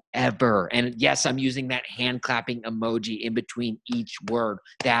show ever. And yes, I'm using that hand clapping emoji in between each word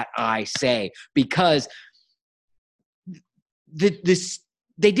that I say, because they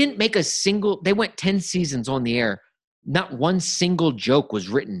didn't make they went 10 seasons on the air. Not one single joke was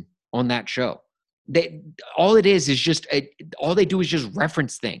written on that show. All they do is just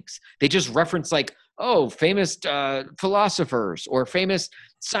reference things. They just reference famous philosophers or famous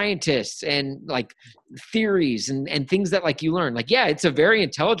scientists and theories and things that you learn. It's a very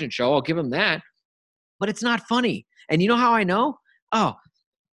intelligent show. I'll give them that, but it's not funny. And you know how I know? Oh,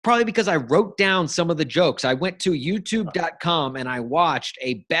 probably because I wrote down some of the jokes. I went to youtube.com and I watched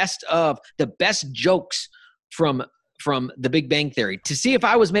a best of the best jokes from The Big Bang Theory to see if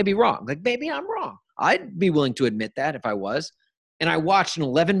I was maybe wrong. Maybe I'm wrong. I'd be willing to admit that if I was. And I watched an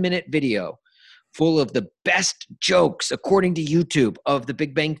 11-minute video full of the best jokes, according to YouTube, of The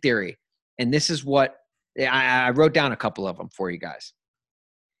Big Bang Theory. And this is what I wrote down a couple of them for you guys.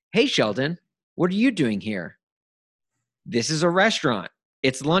 Hey, Sheldon, what are you doing here? This is a restaurant.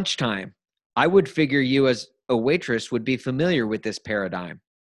 It's lunchtime. I would figure you as a waitress would be familiar with this paradigm.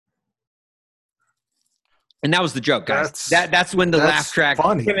 And that was the joke, guys. That's when the laugh track.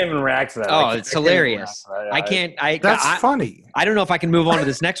 Funny. I can't even react to that. Oh, it's hilarious. That's funny. I don't know if I can move on to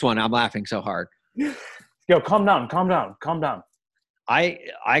this next one. I'm laughing so hard. Yo, calm down.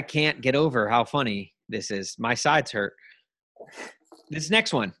 I can't get over how funny this is. My sides hurt. This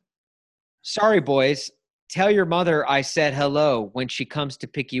next one. Sorry, boys. Tell your mother I said hello when she comes to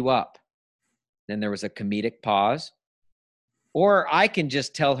pick you up. Then there was a comedic pause. Or I can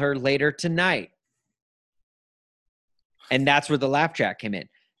just tell her later tonight. And that's where the laugh track came in.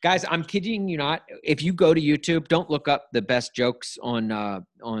 Guys, I'm kidding you not. If you go to YouTube, don't look up the best jokes of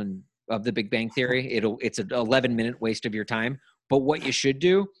The Big Bang Theory. It's an 11-minute waste of your time. But what you should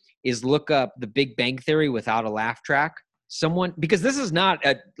do is look up The Big Bang Theory without a laugh track. Because this is not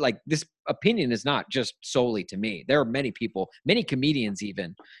this opinion is not just solely to me. There are many people, many comedians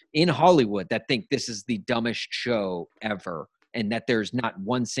even in Hollywood that think this is the dumbest show ever and that there's not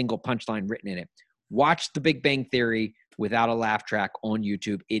one single punchline written in it. Watch The Big Bang Theory without a laugh track on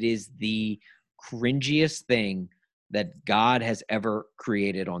YouTube. It is the cringiest thing that God has ever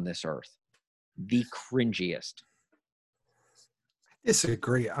created on this earth. The cringiest.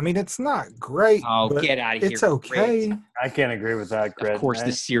 Disagree. I mean, it's not great. Oh, get out of here. It's okay. Great. I can't agree with that, Grit. Of course,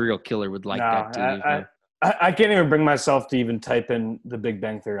 the serial killer would like that too. I can't even bring myself to even type in The Big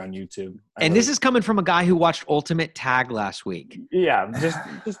Bang Theory on YouTube. This is coming from a guy who watched Ultimate Tag last week. Yeah, just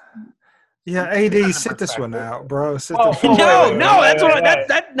yeah, AD, sit this one out, bro.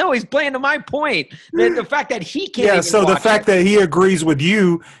 No, he's playing to my point. The fact that he can't. Yeah, so the fact that he agrees with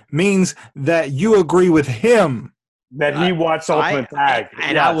you means that you agree with him. That he watched Ultimate Tag.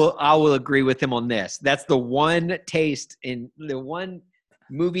 And yes. I will agree with him on this. That's the one taste in the one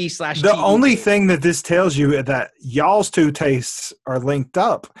movie / The only thing that this tells you is that y'all's two tastes are linked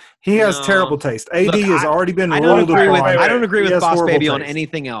up. He has terrible taste. AD has already been ruled upon. I don't agree with Boss Baby on taste.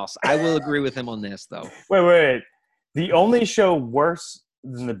 anything else. I will agree with him on this, though. Wait. The only show worse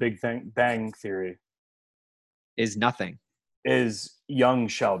than The Big Bang Theory is nothing. Is Young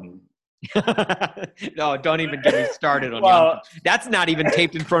Sheldon. No, don't even get me started on Young. That's not even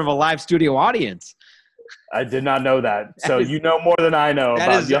taped in front of a live studio audience. I did not know that. So you know more than I know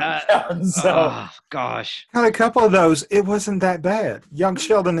about Young Sheldon. So. Oh, gosh. Had a couple of those. It wasn't that bad. Young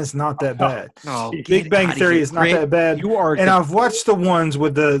Sheldon is not that bad. No, Big Bang Theory is not that bad. I've watched the ones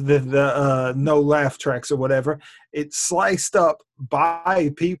with the no laugh tracks or whatever. It's sliced up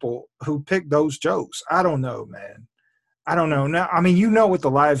by people who pick those jokes. I don't know, man. I don't know. Now, I mean, you know what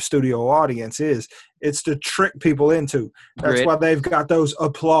the live studio audience is. It's to trick people into. That's why they've got those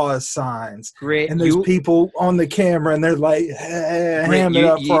applause signs. And there's people on the camera, and they're like, ham it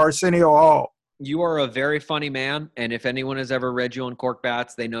up for Arsenio Hall. You are a very funny man, and if anyone has ever read you on Cork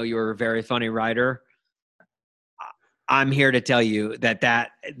Bats, they know you're a very funny writer. I'm here to tell you that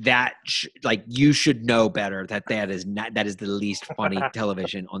you should know better. That is the least funny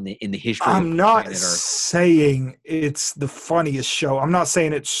television in the history. I'm not saying it's the funniest show. I'm not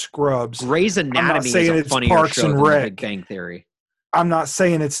saying it's Scrubs. Grey's Anatomy is a funnier Parks show and than Rec. Big Bang Theory. I'm not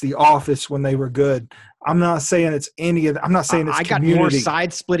saying it's The Office when they were good. I'm not saying it's any of. I'm not saying it's. I got more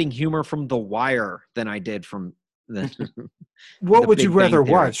side-splitting humor from The Wire than I did from the. What would you rather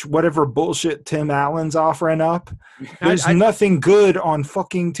watch? Whatever bullshit Tim Allen's offering up? There's nothing good on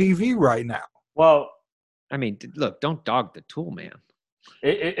fucking TV right now. Well, I mean, look, don't dog the tool, man.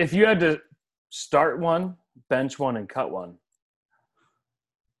 If you had to start one, bench one, and cut one,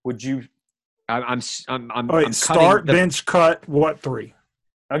 would you? I'm start, bench, cut. What 3?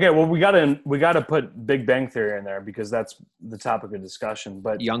 Okay, well, we gotta put Big Bang Theory in there because that's the topic of discussion.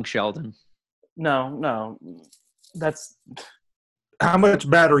 But Young Sheldon. No. That's how much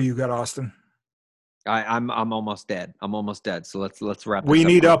battery you got, Austin? I'm almost dead. So let's wrap. We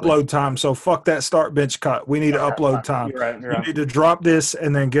need upload time. So fuck that start, bench, cut. We need upload time. You're right. You need to drop this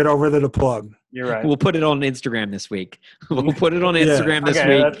and then get over to the plug. You're right. We'll put it on Instagram this week. We'll put it on Instagram this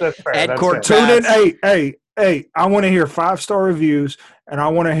week. That's fair. At Cork Tune in. Hey, I want to hear 5-star reviews, and I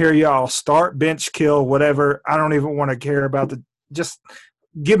want to hear y'all start, bench, kill, whatever. I don't even want to care about just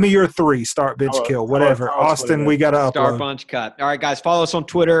give me your 3, start, bench, kill, whatever. Austin, we got to upload. Start, bunch, cut. All right, guys, follow us on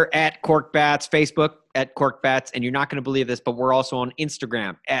Twitter at Cork Bats, Facebook at Cork Bats, and you're not going to believe this, but we're also on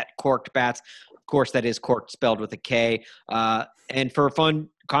Instagram at Corked Bats. Of course, that is Corked spelled with a K. And for a fun,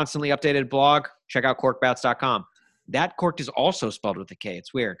 constantly updated blog, check out corkbats.com. That Corked is also spelled with a K.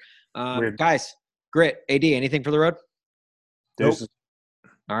 It's weird. Guys, Grit, AD, anything for the road? Nope.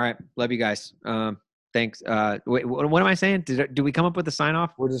 All right. Love you guys. Thanks. Wait, what am I saying? Do we come up with a sign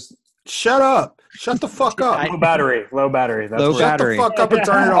off? We're just shut up. Shut the fuck up. Low battery. That's low battery. Shut the fuck up and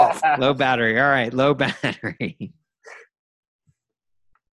turn it off. Low battery. All right. Low battery.